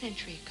quarter of a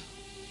century ago.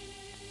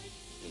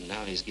 And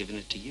now he's giving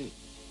it to you.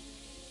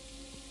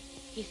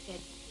 He said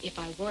if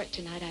I wore it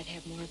tonight, I'd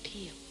have more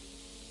appeal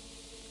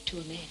to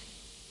a man.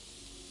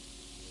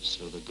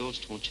 So the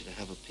ghost wants you to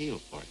have appeal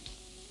for him.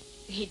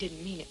 He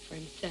didn't mean it for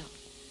himself.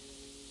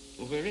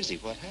 Well, where is he?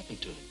 What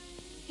happened to him?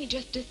 He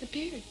just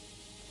disappeared.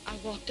 I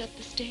walked up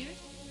the stairs.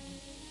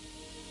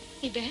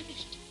 He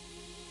vanished.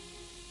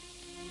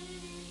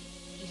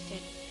 He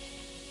said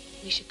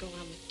we should go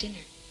on with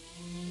dinner.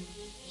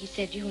 He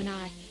said you and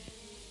I...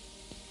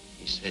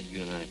 He said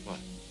you and I what?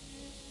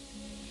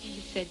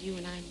 He said you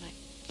and I might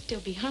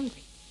still be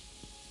hungry.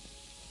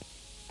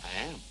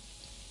 I am.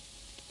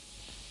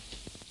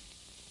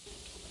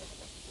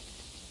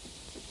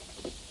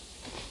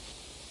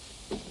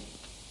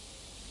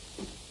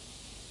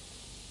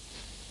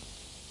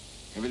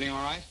 Everything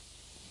all right?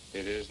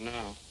 It is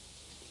now.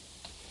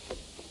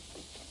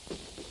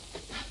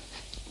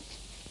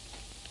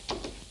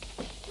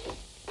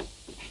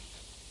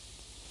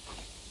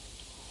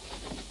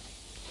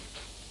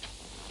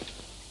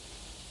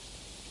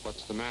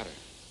 What's the matter?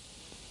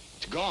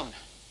 It's gone.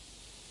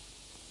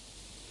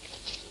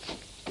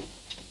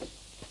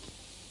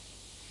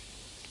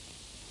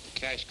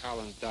 Cash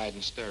Collins died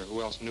in stir.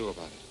 Who else knew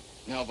about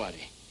it?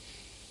 Nobody.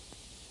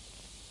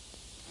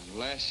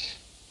 Unless...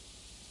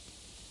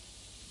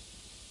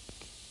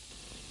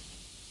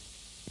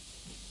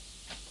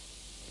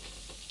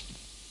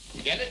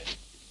 You get it?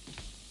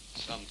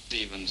 Some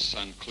thieving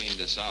son cleaned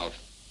us out.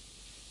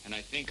 And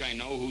I think I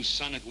know whose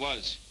son it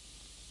was.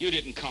 You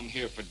didn't come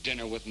here for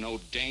dinner with no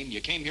dame.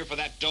 You came here for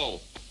that dough.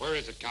 Where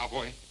is it,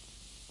 cowboy?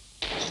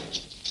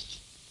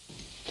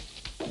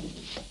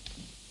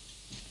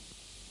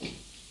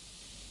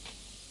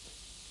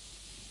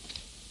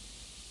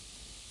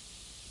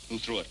 Who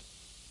threw it?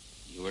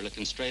 You were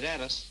looking straight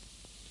at us.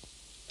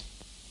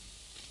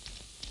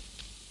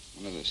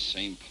 One of the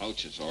same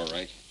pouches, all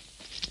right.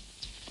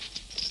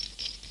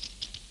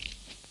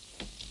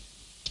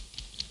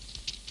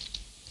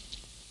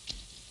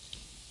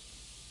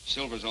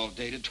 Silver's all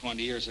dated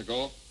 20 years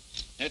ago.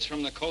 That's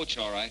from the coach,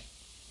 all right.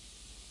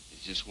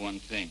 It's just one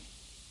thing.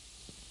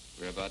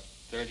 We're about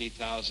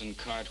 30,000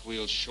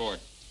 cartwheels short.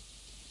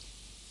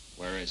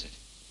 Where is it?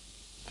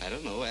 I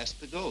don't know. Ask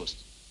the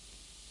ghost.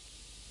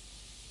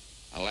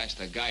 I'll ask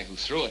the guy who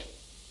threw it.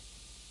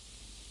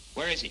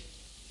 Where is he?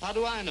 How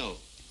do I know?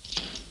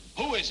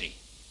 Who is he?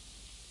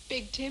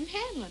 Big Tim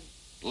Hanlon.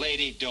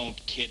 Lady, don't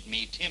kid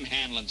me. Tim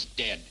Hanlon's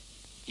dead.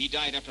 He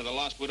died after the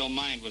Lost Widow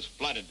mine was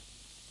flooded.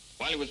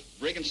 While he was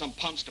rigging some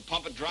pumps to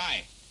pump it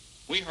dry.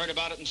 We heard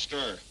about it in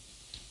stir.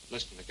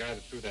 Listen, the guy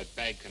that threw that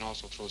bag can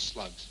also throw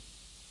slugs.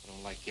 I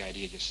don't like the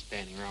idea of just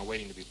standing around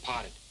waiting to be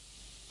potted.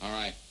 All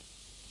right.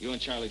 You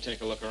and Charlie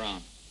take a look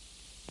around.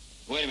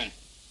 Wait a minute.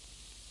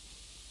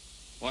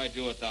 Why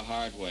do it the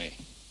hard way?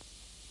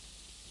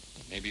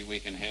 Maybe we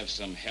can have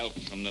some help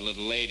from the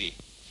little lady.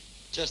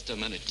 Just a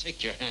minute.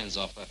 Take your hands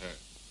off of her.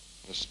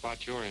 The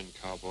spot you're in,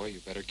 cowboy,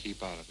 you better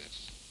keep out of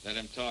this. Let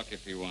him talk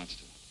if he wants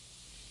to.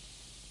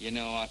 You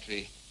know,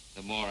 Autry,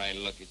 the more I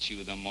look at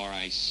you, the more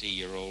I see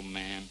your old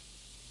man.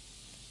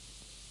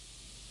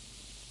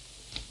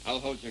 I'll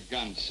hold your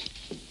guns.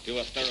 Do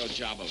a thorough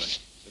job of it.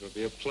 It'll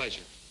be a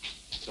pleasure.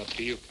 It's up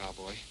to you,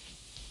 cowboy.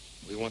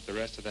 We want the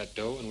rest of that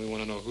dough, and we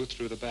want to know who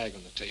threw the bag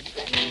on the table.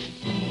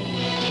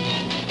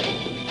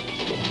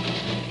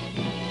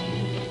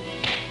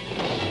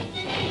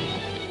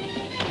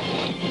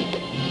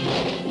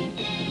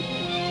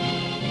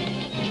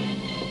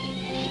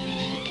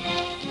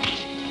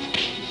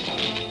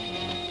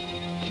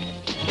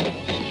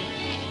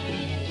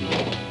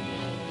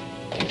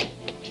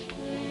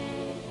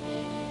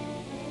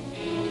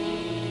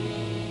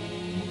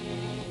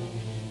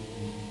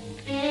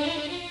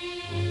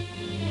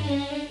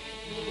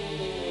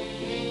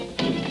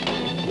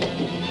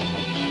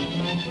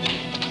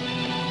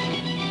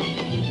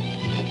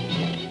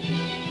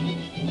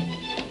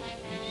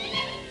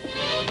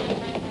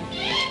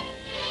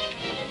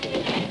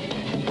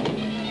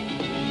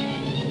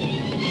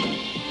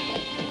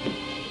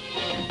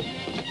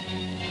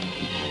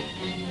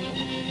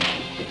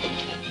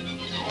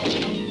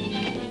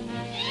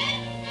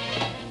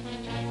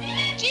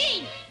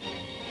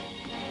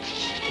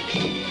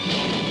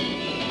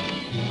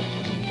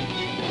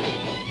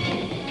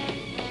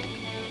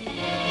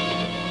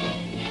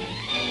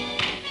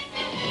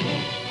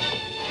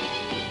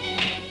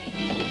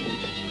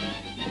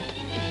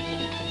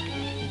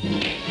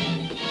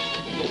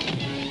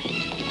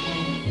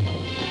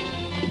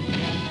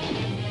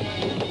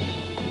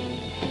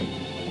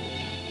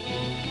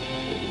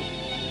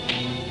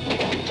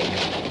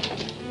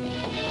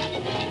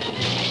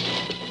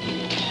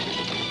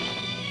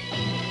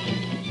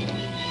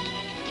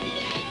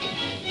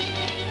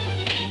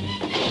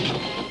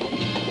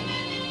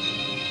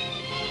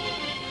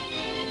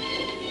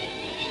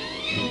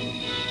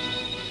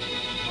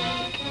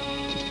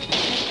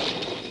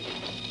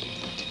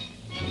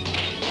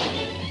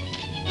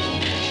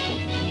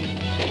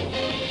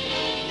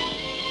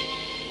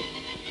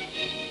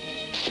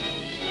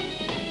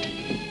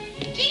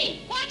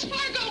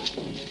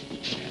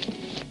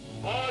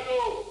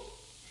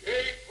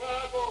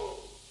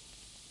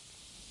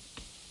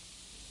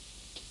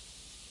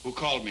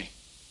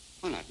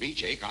 me,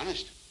 Jake,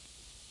 honest.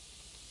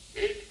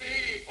 It's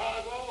me,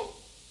 Pargo.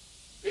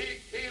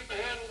 Big Tim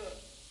Handler.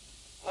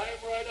 I'm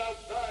right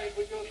outside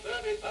with your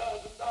 $30,000.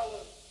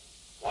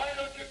 Why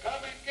don't you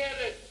come and get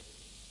it?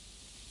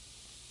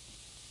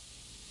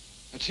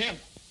 That's him.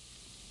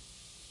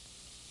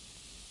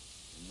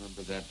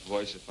 Remember that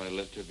voice if I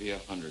live to be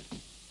 100.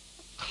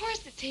 Of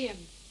course it's him.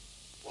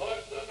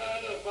 What's the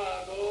matter,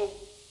 Margot?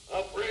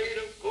 Afraid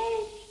of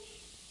ghosts?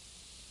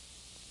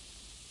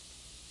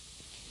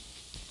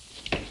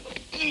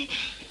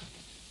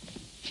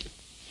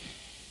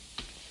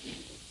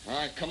 All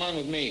right, come on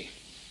with me.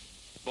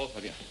 Both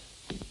of you.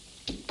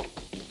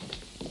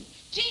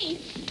 Gene!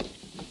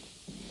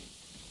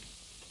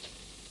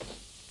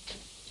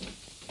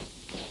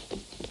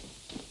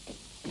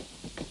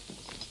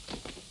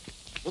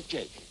 Look,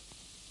 Jake.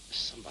 There's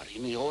somebody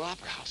in the old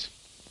opera house.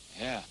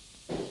 Yeah.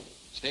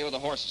 Stay with the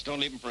horses.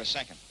 Don't leave them for a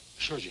second.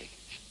 Sure, Jake.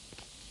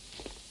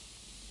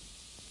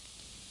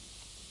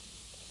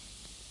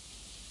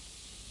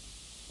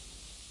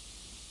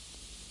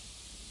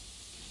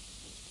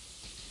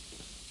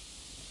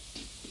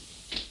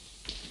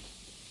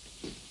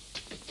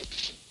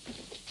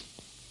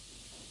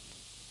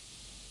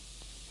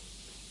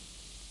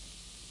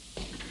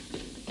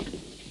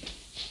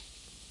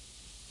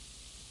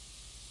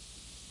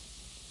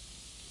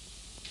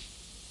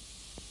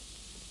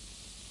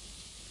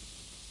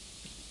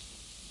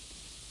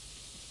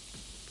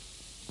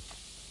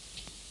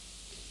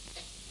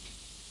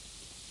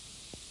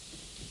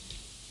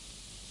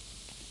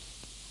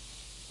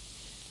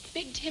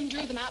 Big Tim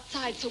drew them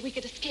outside so we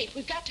could escape.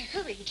 We've got to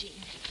hurry, Gene.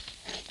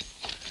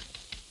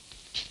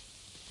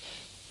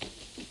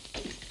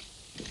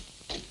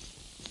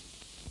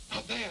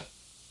 Out there.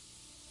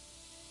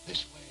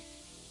 This way.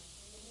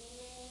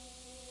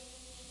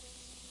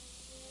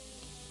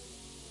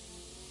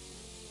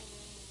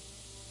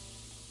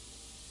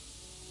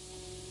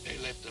 They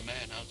left the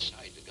man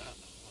outside to guard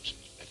the horses.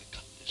 Better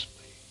come this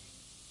way.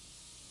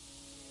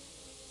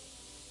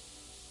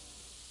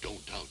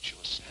 Don't doubt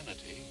your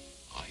sanity.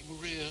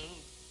 I'm real.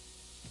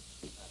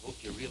 I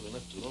hope you're real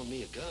enough to loan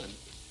me a gun.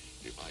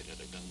 If I'd had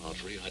a gun,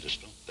 Autry, I'd have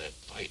stopped that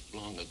fight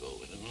long ago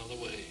in another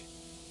way.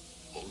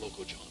 Old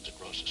Loco John's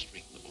across the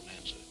street in the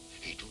Bonanza.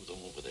 He drew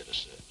them over there to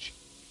search.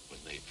 When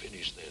they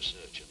finished their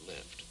search and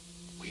left,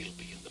 we'll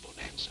be in the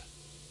Bonanza.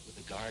 With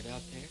a guard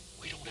out there?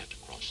 We don't have to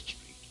cross the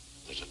street.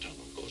 There's a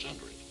tunnel that goes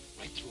under it,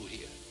 right through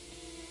here.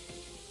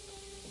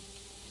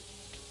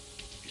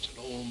 It's an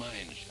old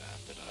mine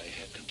shaft that I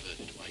had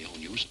converted to my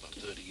own use about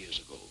 30 years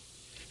ago.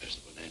 As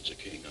the Bonanza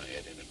King, I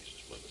had enemies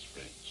as well as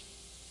friends.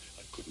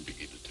 I couldn't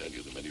begin to tell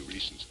you the many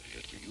reasons I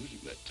had for using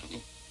that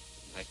tunnel.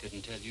 I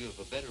couldn't tell you of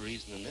a better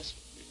reason than this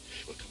one.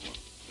 Well, come on.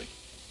 Quick.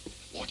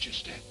 Watch your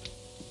step.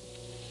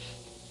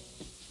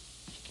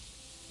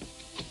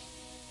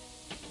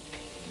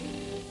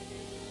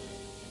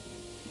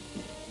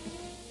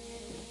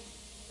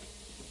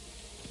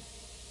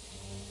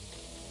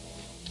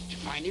 Did you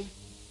find him?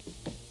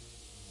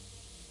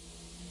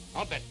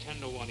 I'll bet 10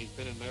 to 1 he's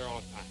been in there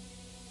all the time.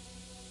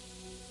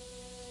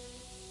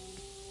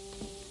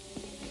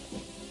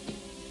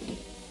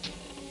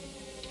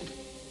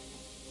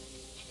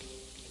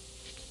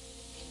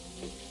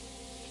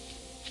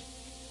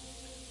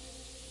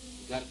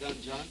 Got a gun,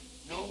 John?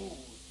 No.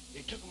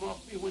 They took him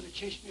off me when they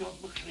chased me off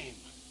my claim.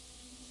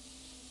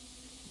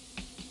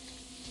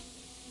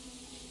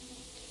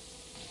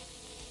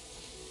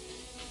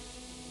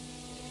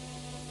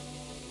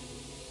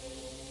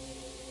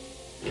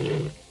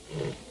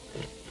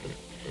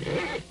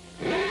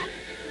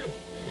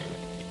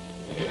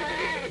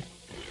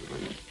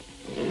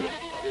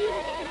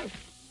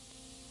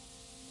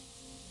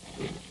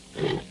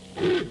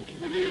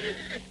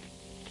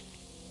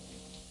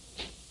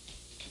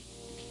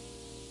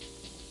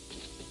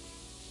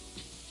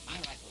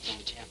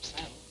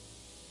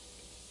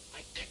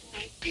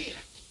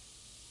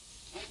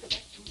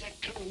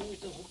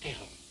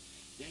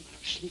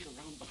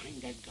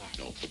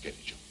 Don't forget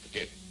it, Joe.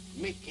 Forget it.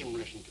 Make him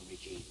listen to me,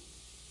 Gene.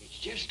 It's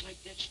just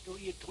like that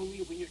story you told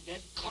me when your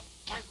dad caught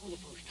Fargo the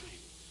first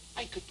time.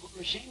 I could pull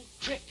the same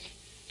trick.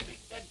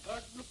 Make that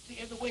guard look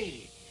the other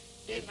way.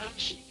 Then I'll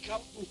sneak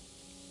out and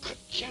cut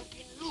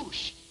Champion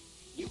loose.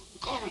 You can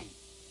call him.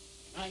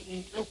 And I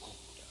ain't local.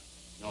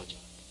 No,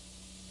 John.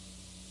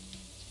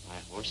 It's my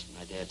horse and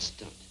my dad's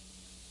stunt.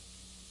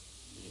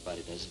 If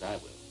anybody does it, I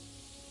will.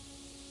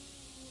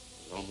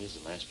 But only as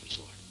a last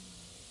resort.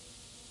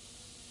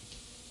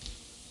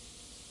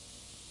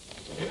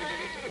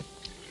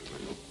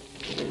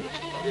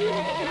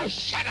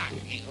 Shut up,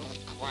 Eagle.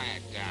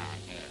 Quiet down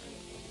here.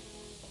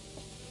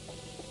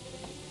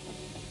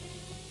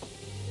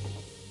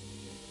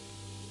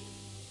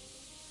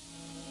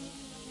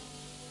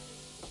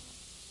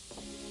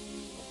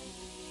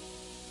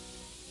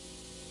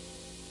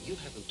 You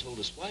haven't told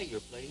us why you're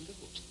playing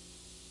Ghost.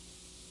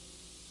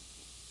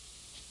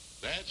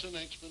 That's an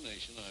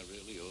explanation I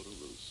really owe to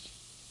Ruth.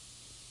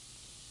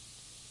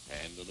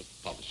 And an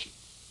apology.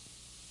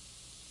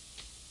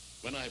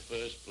 When I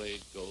first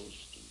played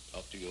Ghost and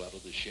talked to you out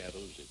of the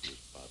shadows, it was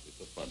partly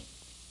for fun.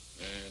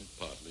 and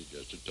partly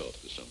just to talk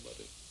to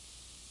somebody.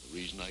 The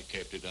reason I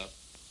kept it up,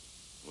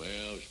 well,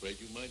 I was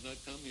afraid you might not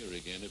come here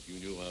again if you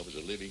knew I was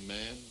a living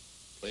man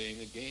playing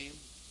a game.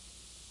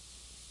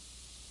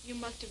 You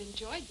must have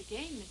enjoyed the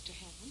game, Mr.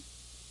 Hanlon.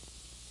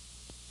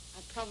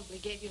 I probably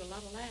gave you a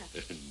lot of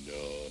laughs.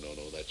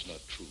 No, that's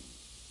not true.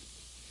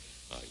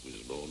 I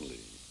was lonely.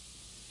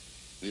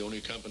 The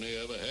only company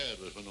I ever had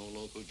was when old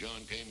Loco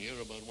John came here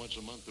about once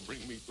a month to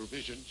bring me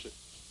provisions.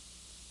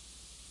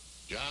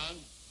 John?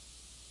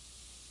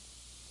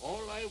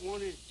 All I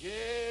want is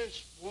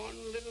just one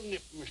little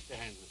nip, Mr.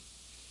 Hanlon.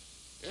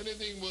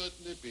 Anything worth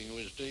nipping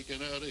was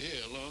taken out of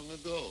here long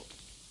ago.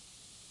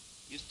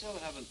 You still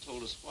haven't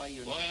told us why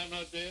you're Why I'm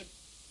not dead?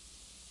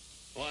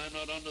 Why I'm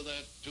not under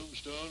that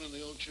tombstone in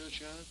the old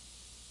churchyard?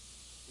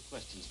 The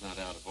question's not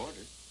out of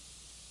order.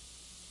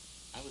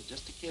 I was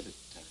just a kid at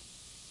the time.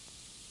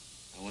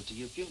 I went to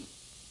your funeral.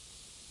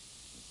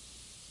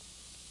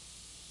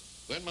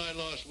 When my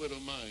lost widow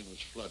mine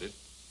was flooded,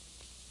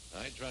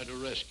 I tried to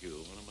rescue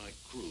one of my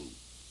crew.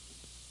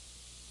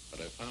 But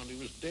I found he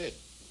was dead.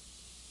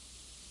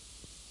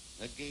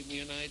 That gave me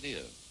an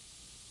idea.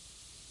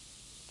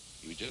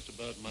 He was just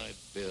about my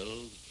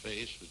build,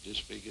 face was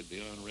disfigured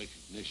beyond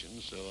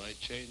recognition, so I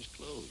changed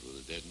clothes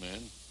with a dead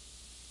man,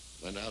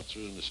 went out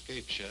through an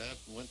escape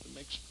shaft, and went to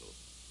Mexico.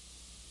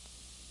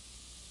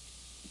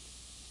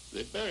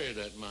 They buried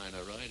that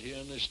miner right here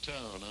in this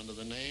town under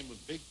the name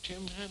of Big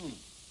Tim Hanlon.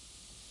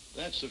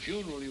 That's the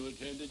funeral you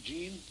attended,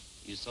 Gene.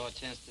 You saw a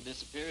chance to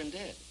disappear and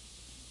dead.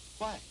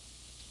 Why?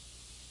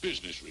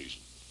 Business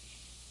reasons.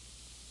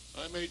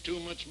 I made too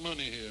much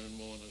money here in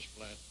Mourner's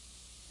Flat.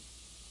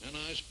 And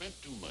I spent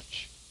too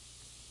much.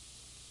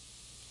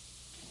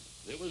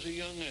 There was a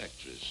young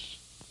actress.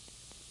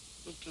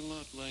 Looked a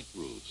lot like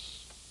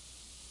Ruth.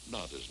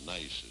 Not as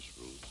nice as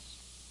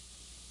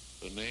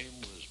Ruth. Her name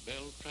was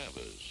Belle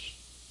Travers.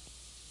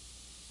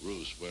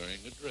 Ruth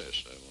wearing a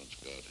dress. I once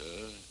got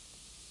her.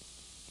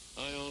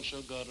 I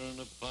also got her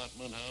an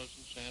apartment house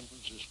in San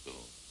Francisco.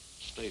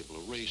 Stable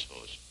of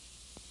racehorses.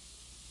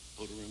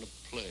 Put her in a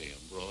play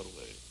on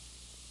Broadway.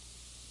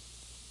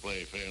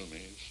 Play failed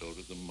me, so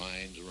did the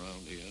mines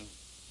around here.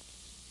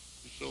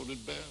 So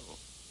did Belle.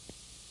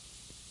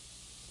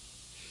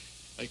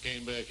 I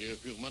came back here a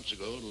few months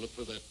ago to look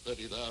for that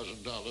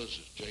 $30,000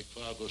 that Jake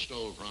Fargo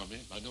stole from me.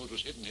 I knew it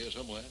was hidden here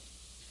somewhere.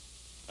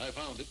 I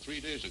found it 3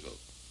 days ago.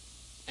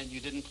 And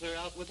you didn't clear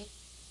out with it?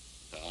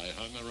 I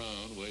hung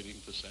around waiting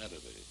for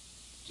Saturday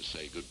to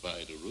say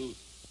goodbye to Ruth.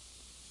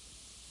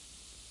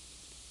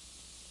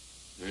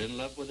 You're in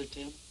love with her,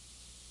 Tim?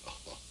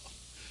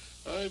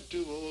 I'm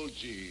too old,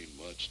 Gene,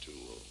 much too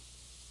old.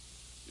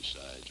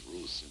 Besides,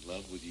 Ruth's in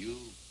love with you.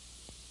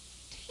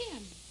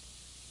 Tim.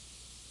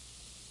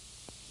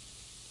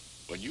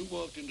 When you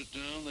walked into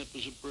town, that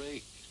was a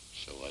break.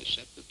 So I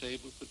set the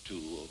table for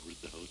two over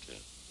at the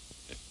hotel.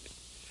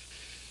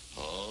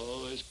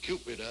 Oh, as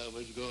Cupid, I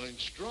was going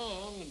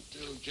strong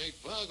until Jake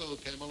Fargo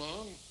came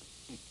along.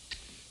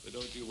 But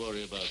don't you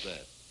worry about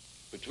that.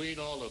 Between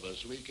all of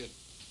us, we can...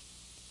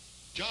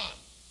 John!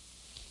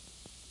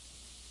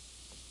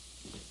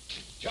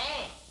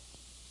 John!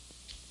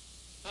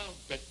 I'll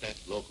bet that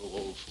local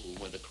old fool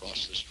went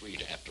across the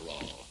street after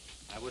all.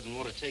 I wouldn't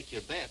want to take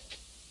your bet.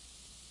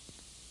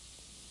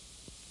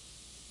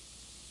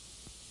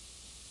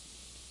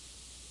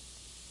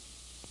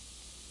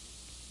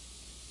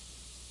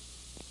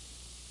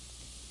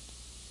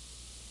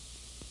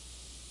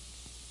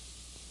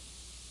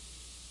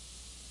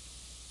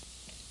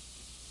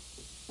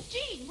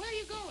 Gene, where are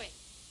you going?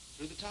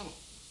 Through the tunnel.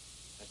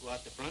 If I go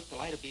out the front, the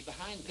light will be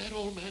behind me. That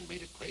old man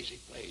made a crazy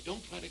play.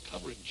 Don't try to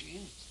cover him,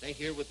 Gene. Stay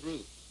here with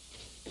Ruth.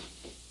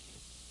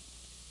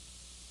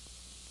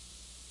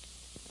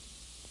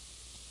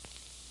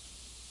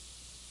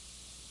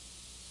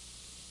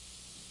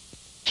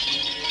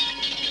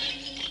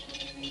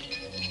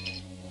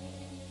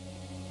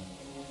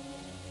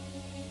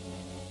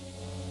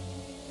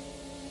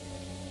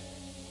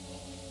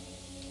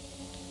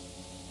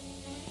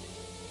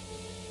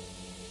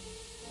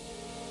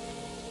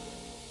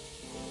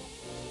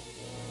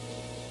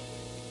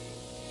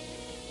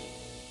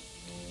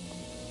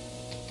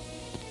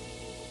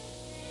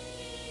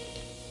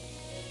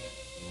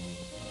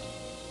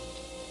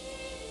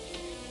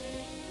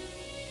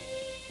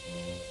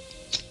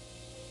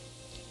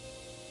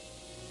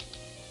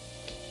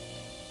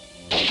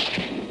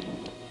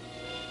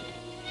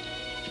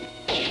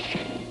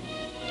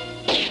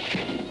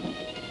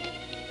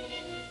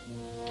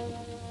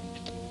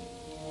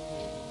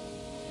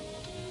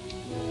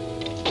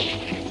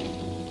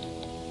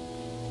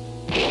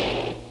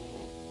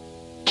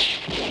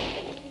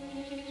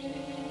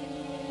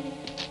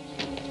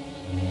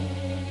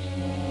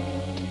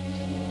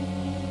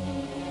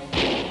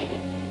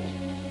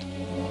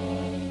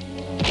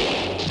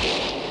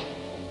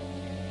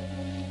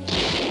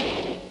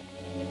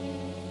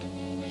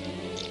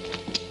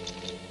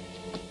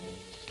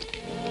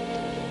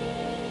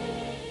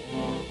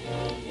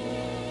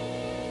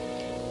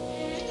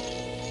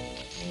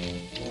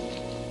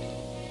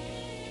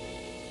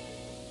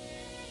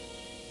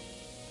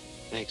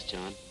 Thanks,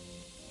 John.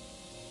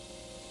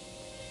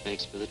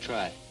 Thanks for the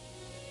try.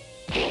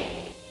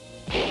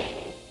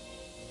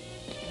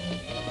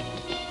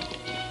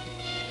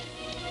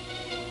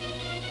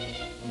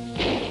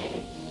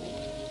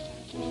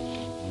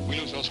 We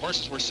lose those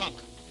horses, we're sunk.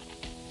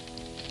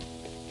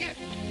 Get!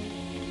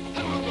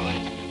 Come on,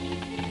 boys.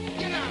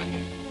 Get out of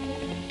here.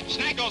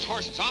 Snag those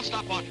horses. I'll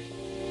stop Autry.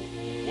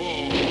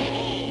 Whoa,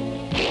 whoa.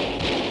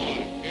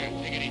 Here,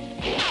 take it easy.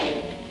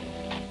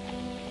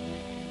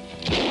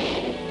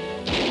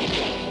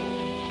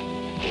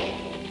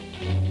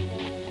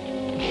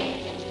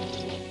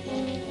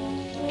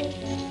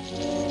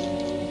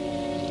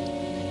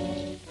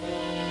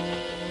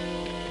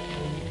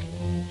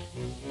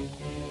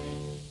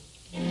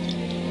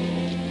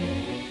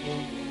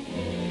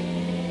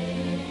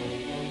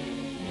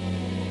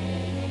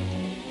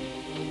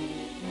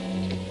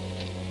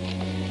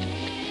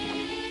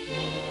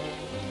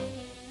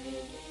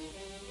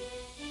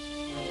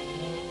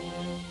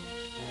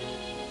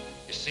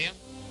 See him?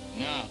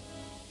 No.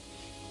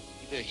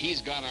 Either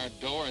he's got our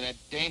dough or that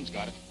dame's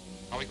got it.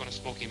 How are we going to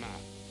smoke him out?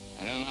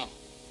 I don't know.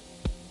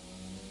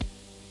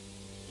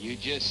 You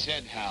just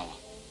said how.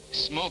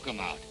 Smoke him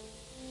out.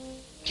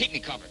 Keep me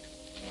covered.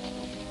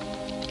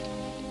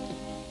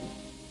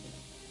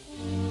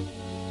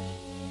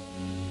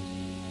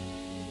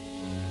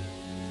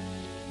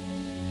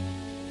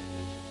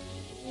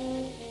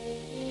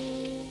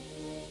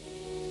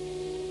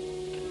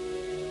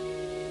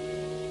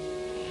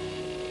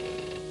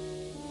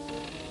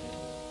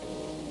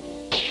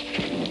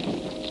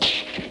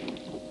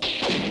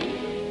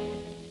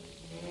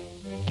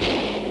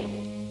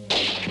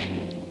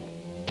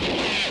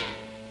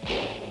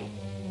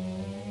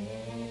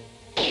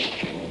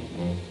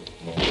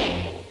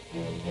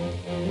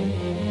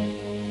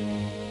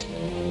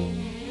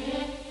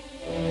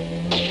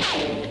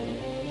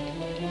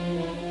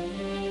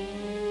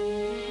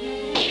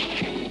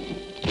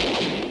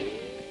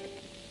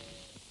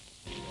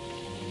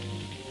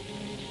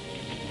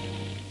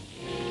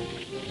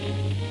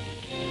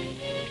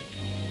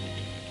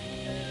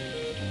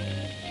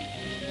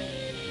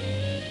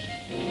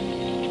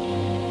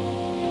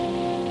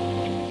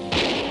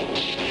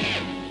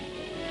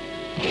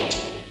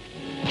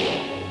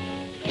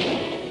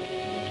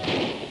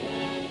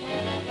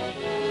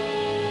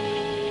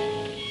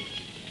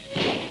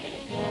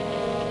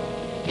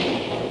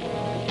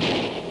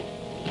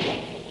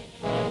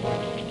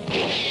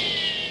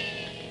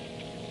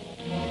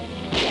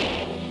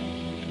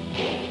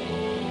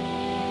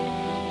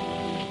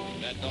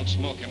 Don't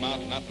smoke him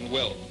out, nothing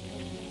will.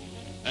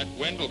 That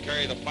wind will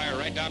carry the fire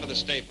right down to the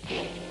stable.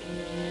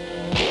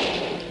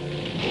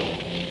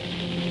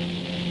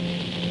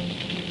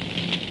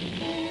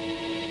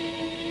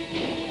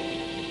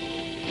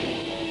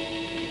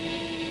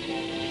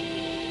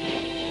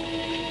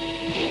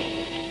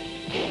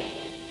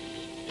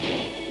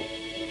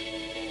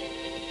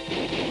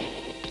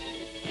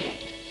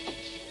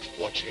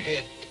 Watch your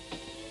head.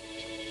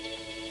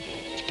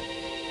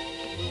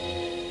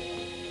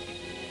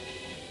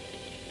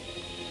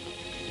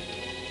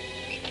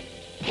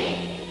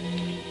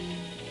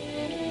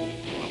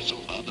 So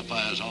far, the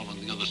fire's all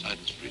on the other side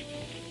of the street.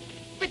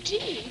 But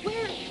gee,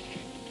 where?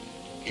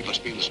 He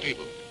must be in the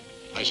stable.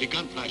 I see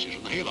gun flashes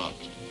from the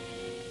hayloft.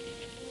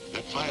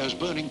 That fire's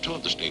burning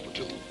toward the stable,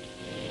 too.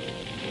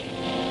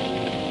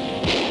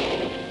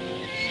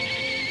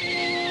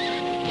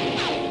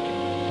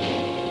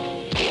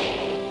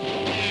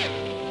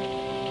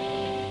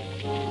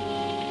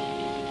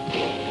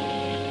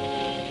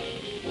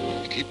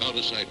 Keep out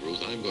of sight,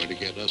 Ruth. I'm going to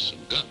get us some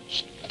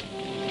guns.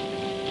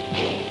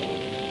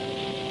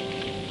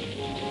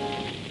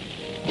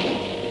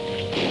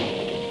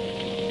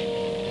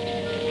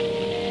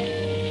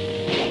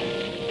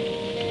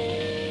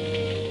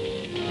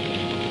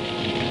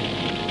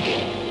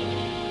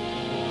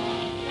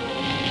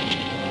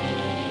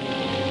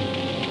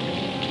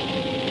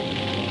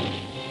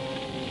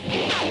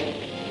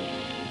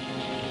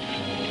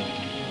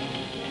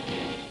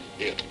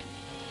 Here.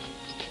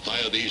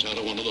 Fire these out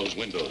of one of those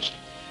windows.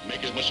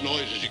 Make as much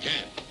noise as you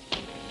can.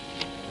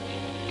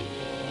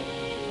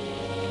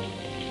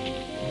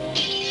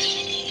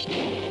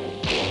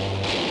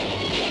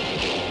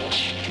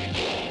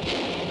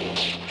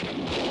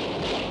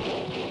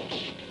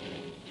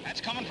 That's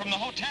coming from the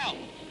hotel.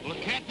 Well,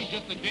 it can't be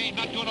just the dame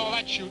not doing all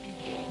that shooting.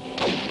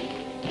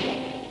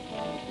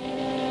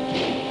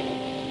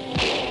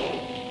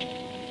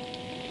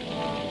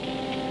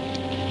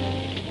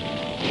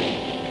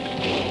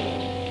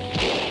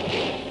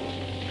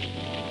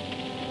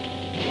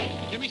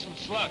 Give me some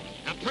slug.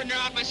 I'm putting her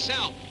out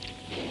myself.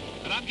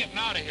 And I'm getting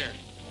out of here.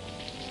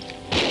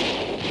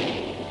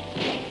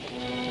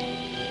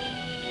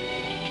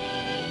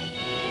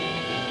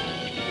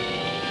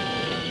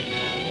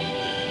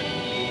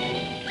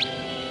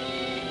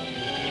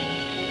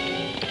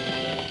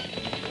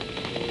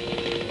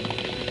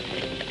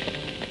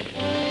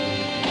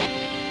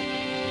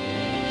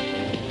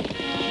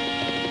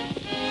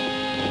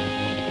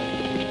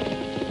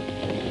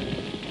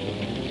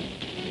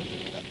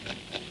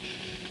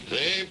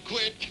 They've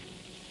quit.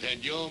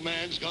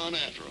 man's gone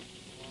after him.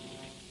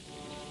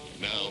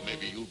 Now,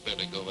 maybe you'd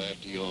better go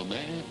after your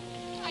man.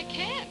 I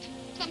can't.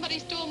 Somebody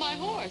stole my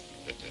horse.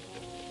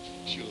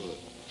 Sure,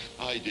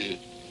 I did.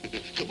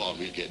 Come on,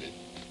 we'll get it.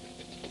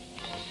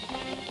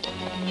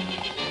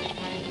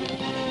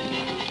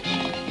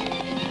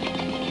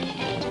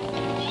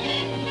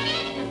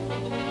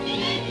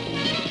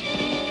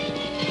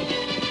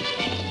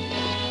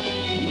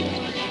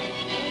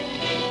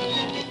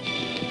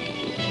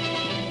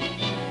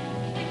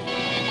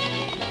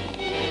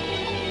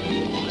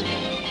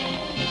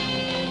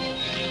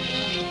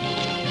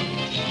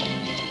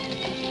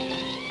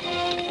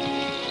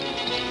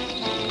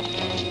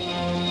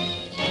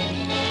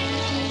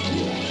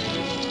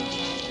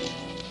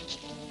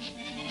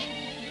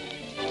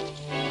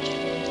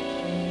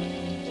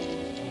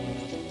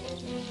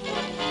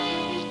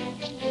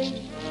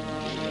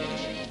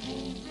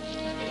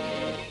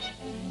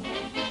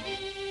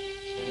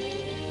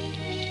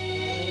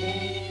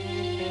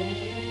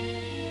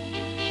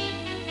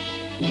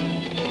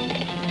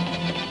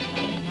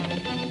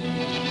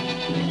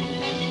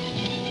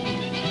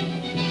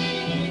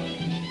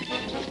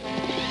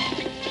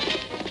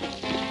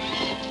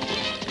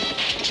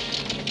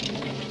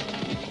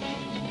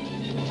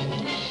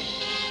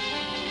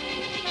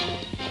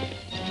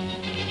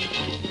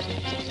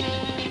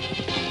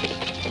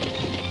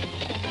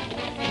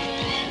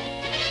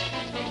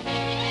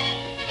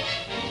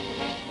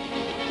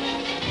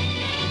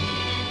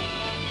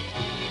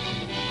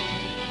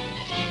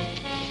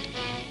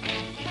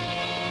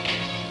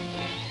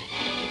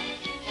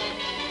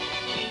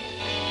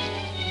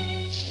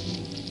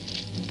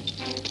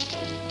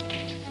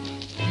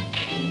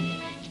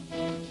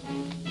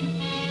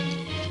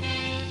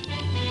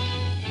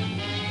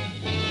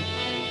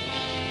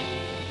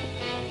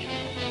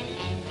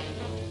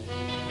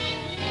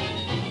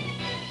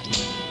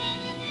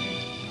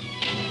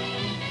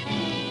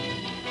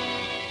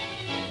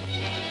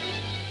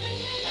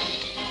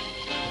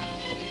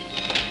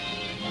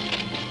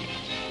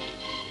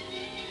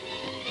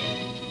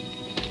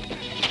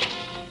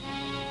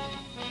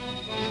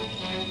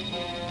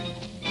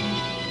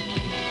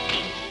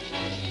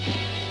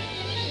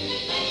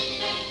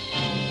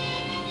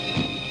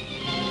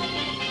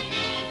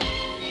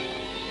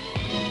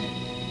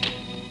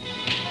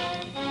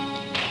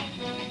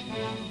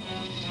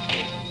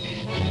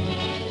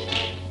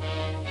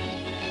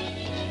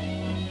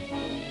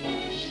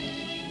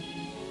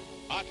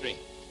 Autry.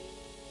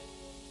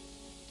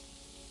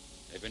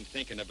 They've been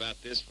thinking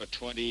about this for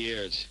 20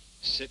 years.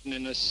 Sitting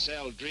in a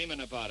cell,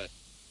 dreaming about it.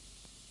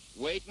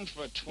 Waiting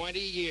for 20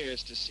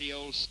 years to see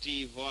old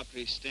Steve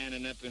Autry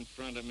standing up in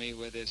front of me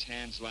with his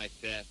hands like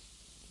that.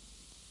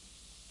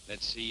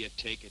 Let's see you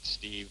take it,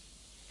 Steve.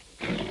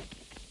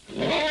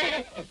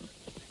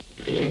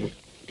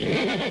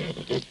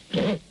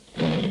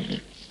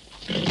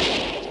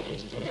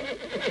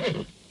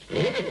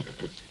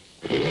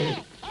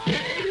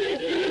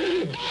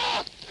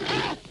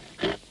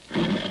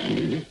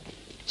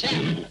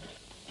 Champ!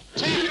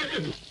 Champ!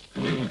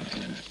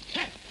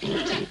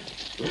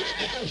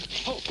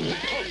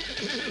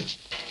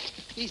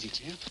 Easy,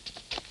 champ.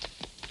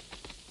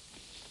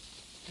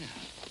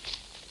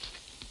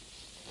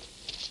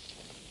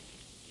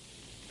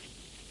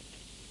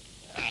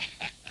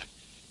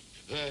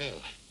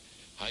 Well,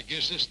 I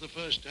guess this is the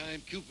first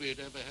time Cupid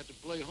ever had to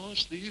play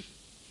horse thief.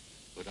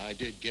 But I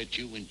did get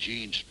you and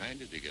Jean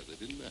stranded together,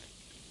 didn't I?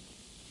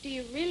 Do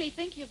you really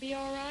think you'll be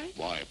all right?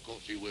 Why, of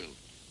course he will.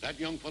 That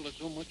young fella's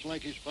so much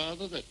like his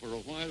father that for a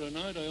while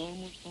tonight I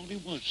almost thought he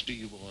was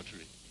Steve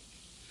Autry.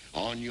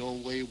 On your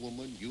way,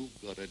 woman,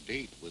 you've got a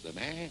date with a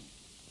man.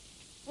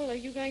 Well, are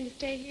you going to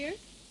stay here?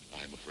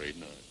 I'm afraid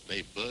not.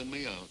 They burned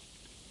me out.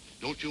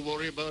 Don't you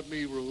worry about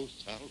me, Ruth.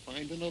 I'll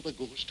find another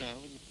ghost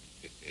town.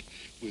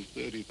 With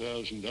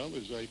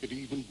 $30,000, I could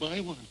even buy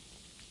one.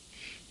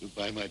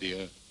 Goodbye, my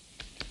dear.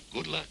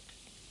 Good luck.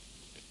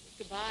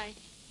 Goodbye.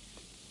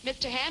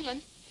 Mr.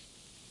 Hanlon.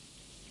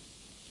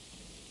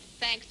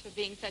 Thanks for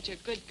being such a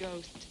good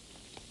ghost.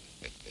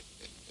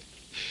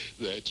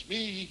 That's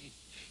me.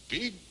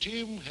 Big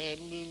Tim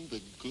Hanlon,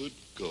 the good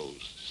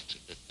ghost.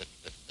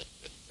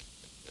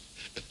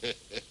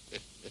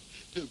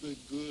 The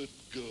good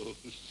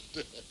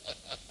ghost.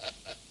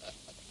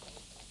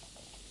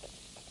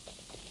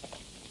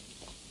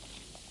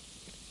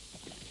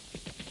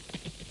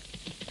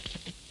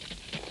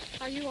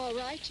 Are you all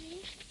right, Jean?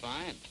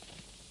 Fine.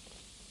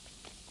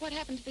 What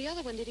happened to the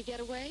other one? Did he get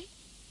away?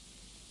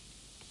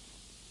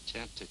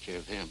 Champ took care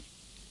of him.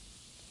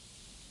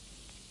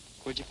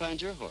 Where'd you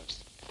find your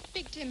horse?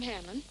 Big Tim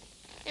Hanlon.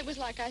 It was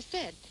like I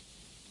said.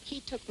 He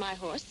took my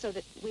horse so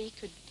that we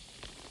could...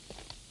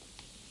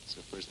 It's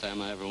the first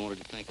time I ever wanted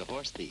to thank a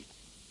horse thief.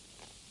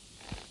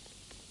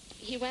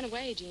 He went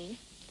away, Jean,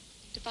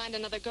 to find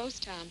another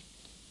ghost town.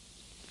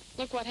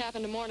 Look what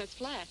happened to Morna's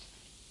flat.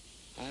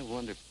 I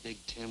wonder if Big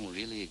Tim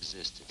really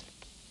existed.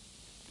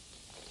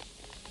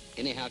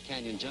 Anyhow,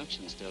 Canyon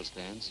Junction still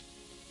stands.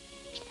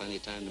 There's plenty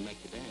of time to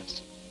make the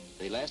dance.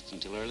 They last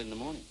until early in the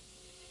morning.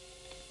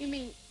 You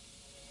mean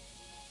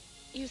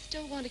you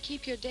still want to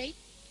keep your date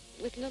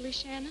with Lily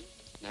Shannon?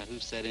 Now, who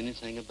said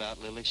anything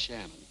about Lily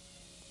Shannon?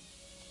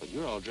 But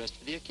you're all dressed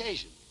for the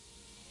occasion.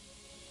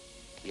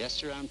 Yes,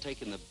 sir, I'm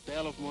taking the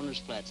Belle of Warner's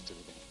Flats to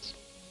the dance.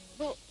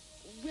 Well,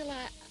 will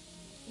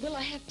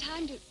I have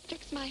time to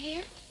fix my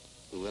hair?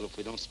 We will if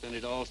we don't spend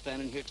it all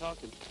standing here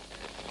talking.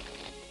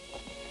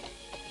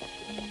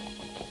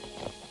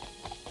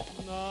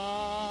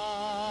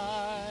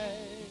 Night,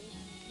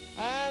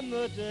 and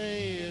the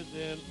day is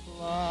in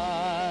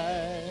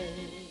flight.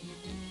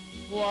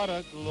 What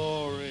a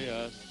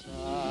glorious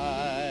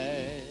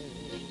sight.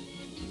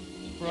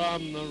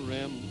 From the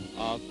rim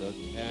of the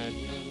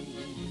canyon,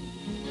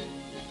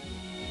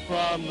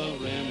 from the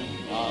rim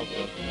of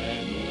the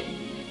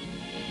canyon,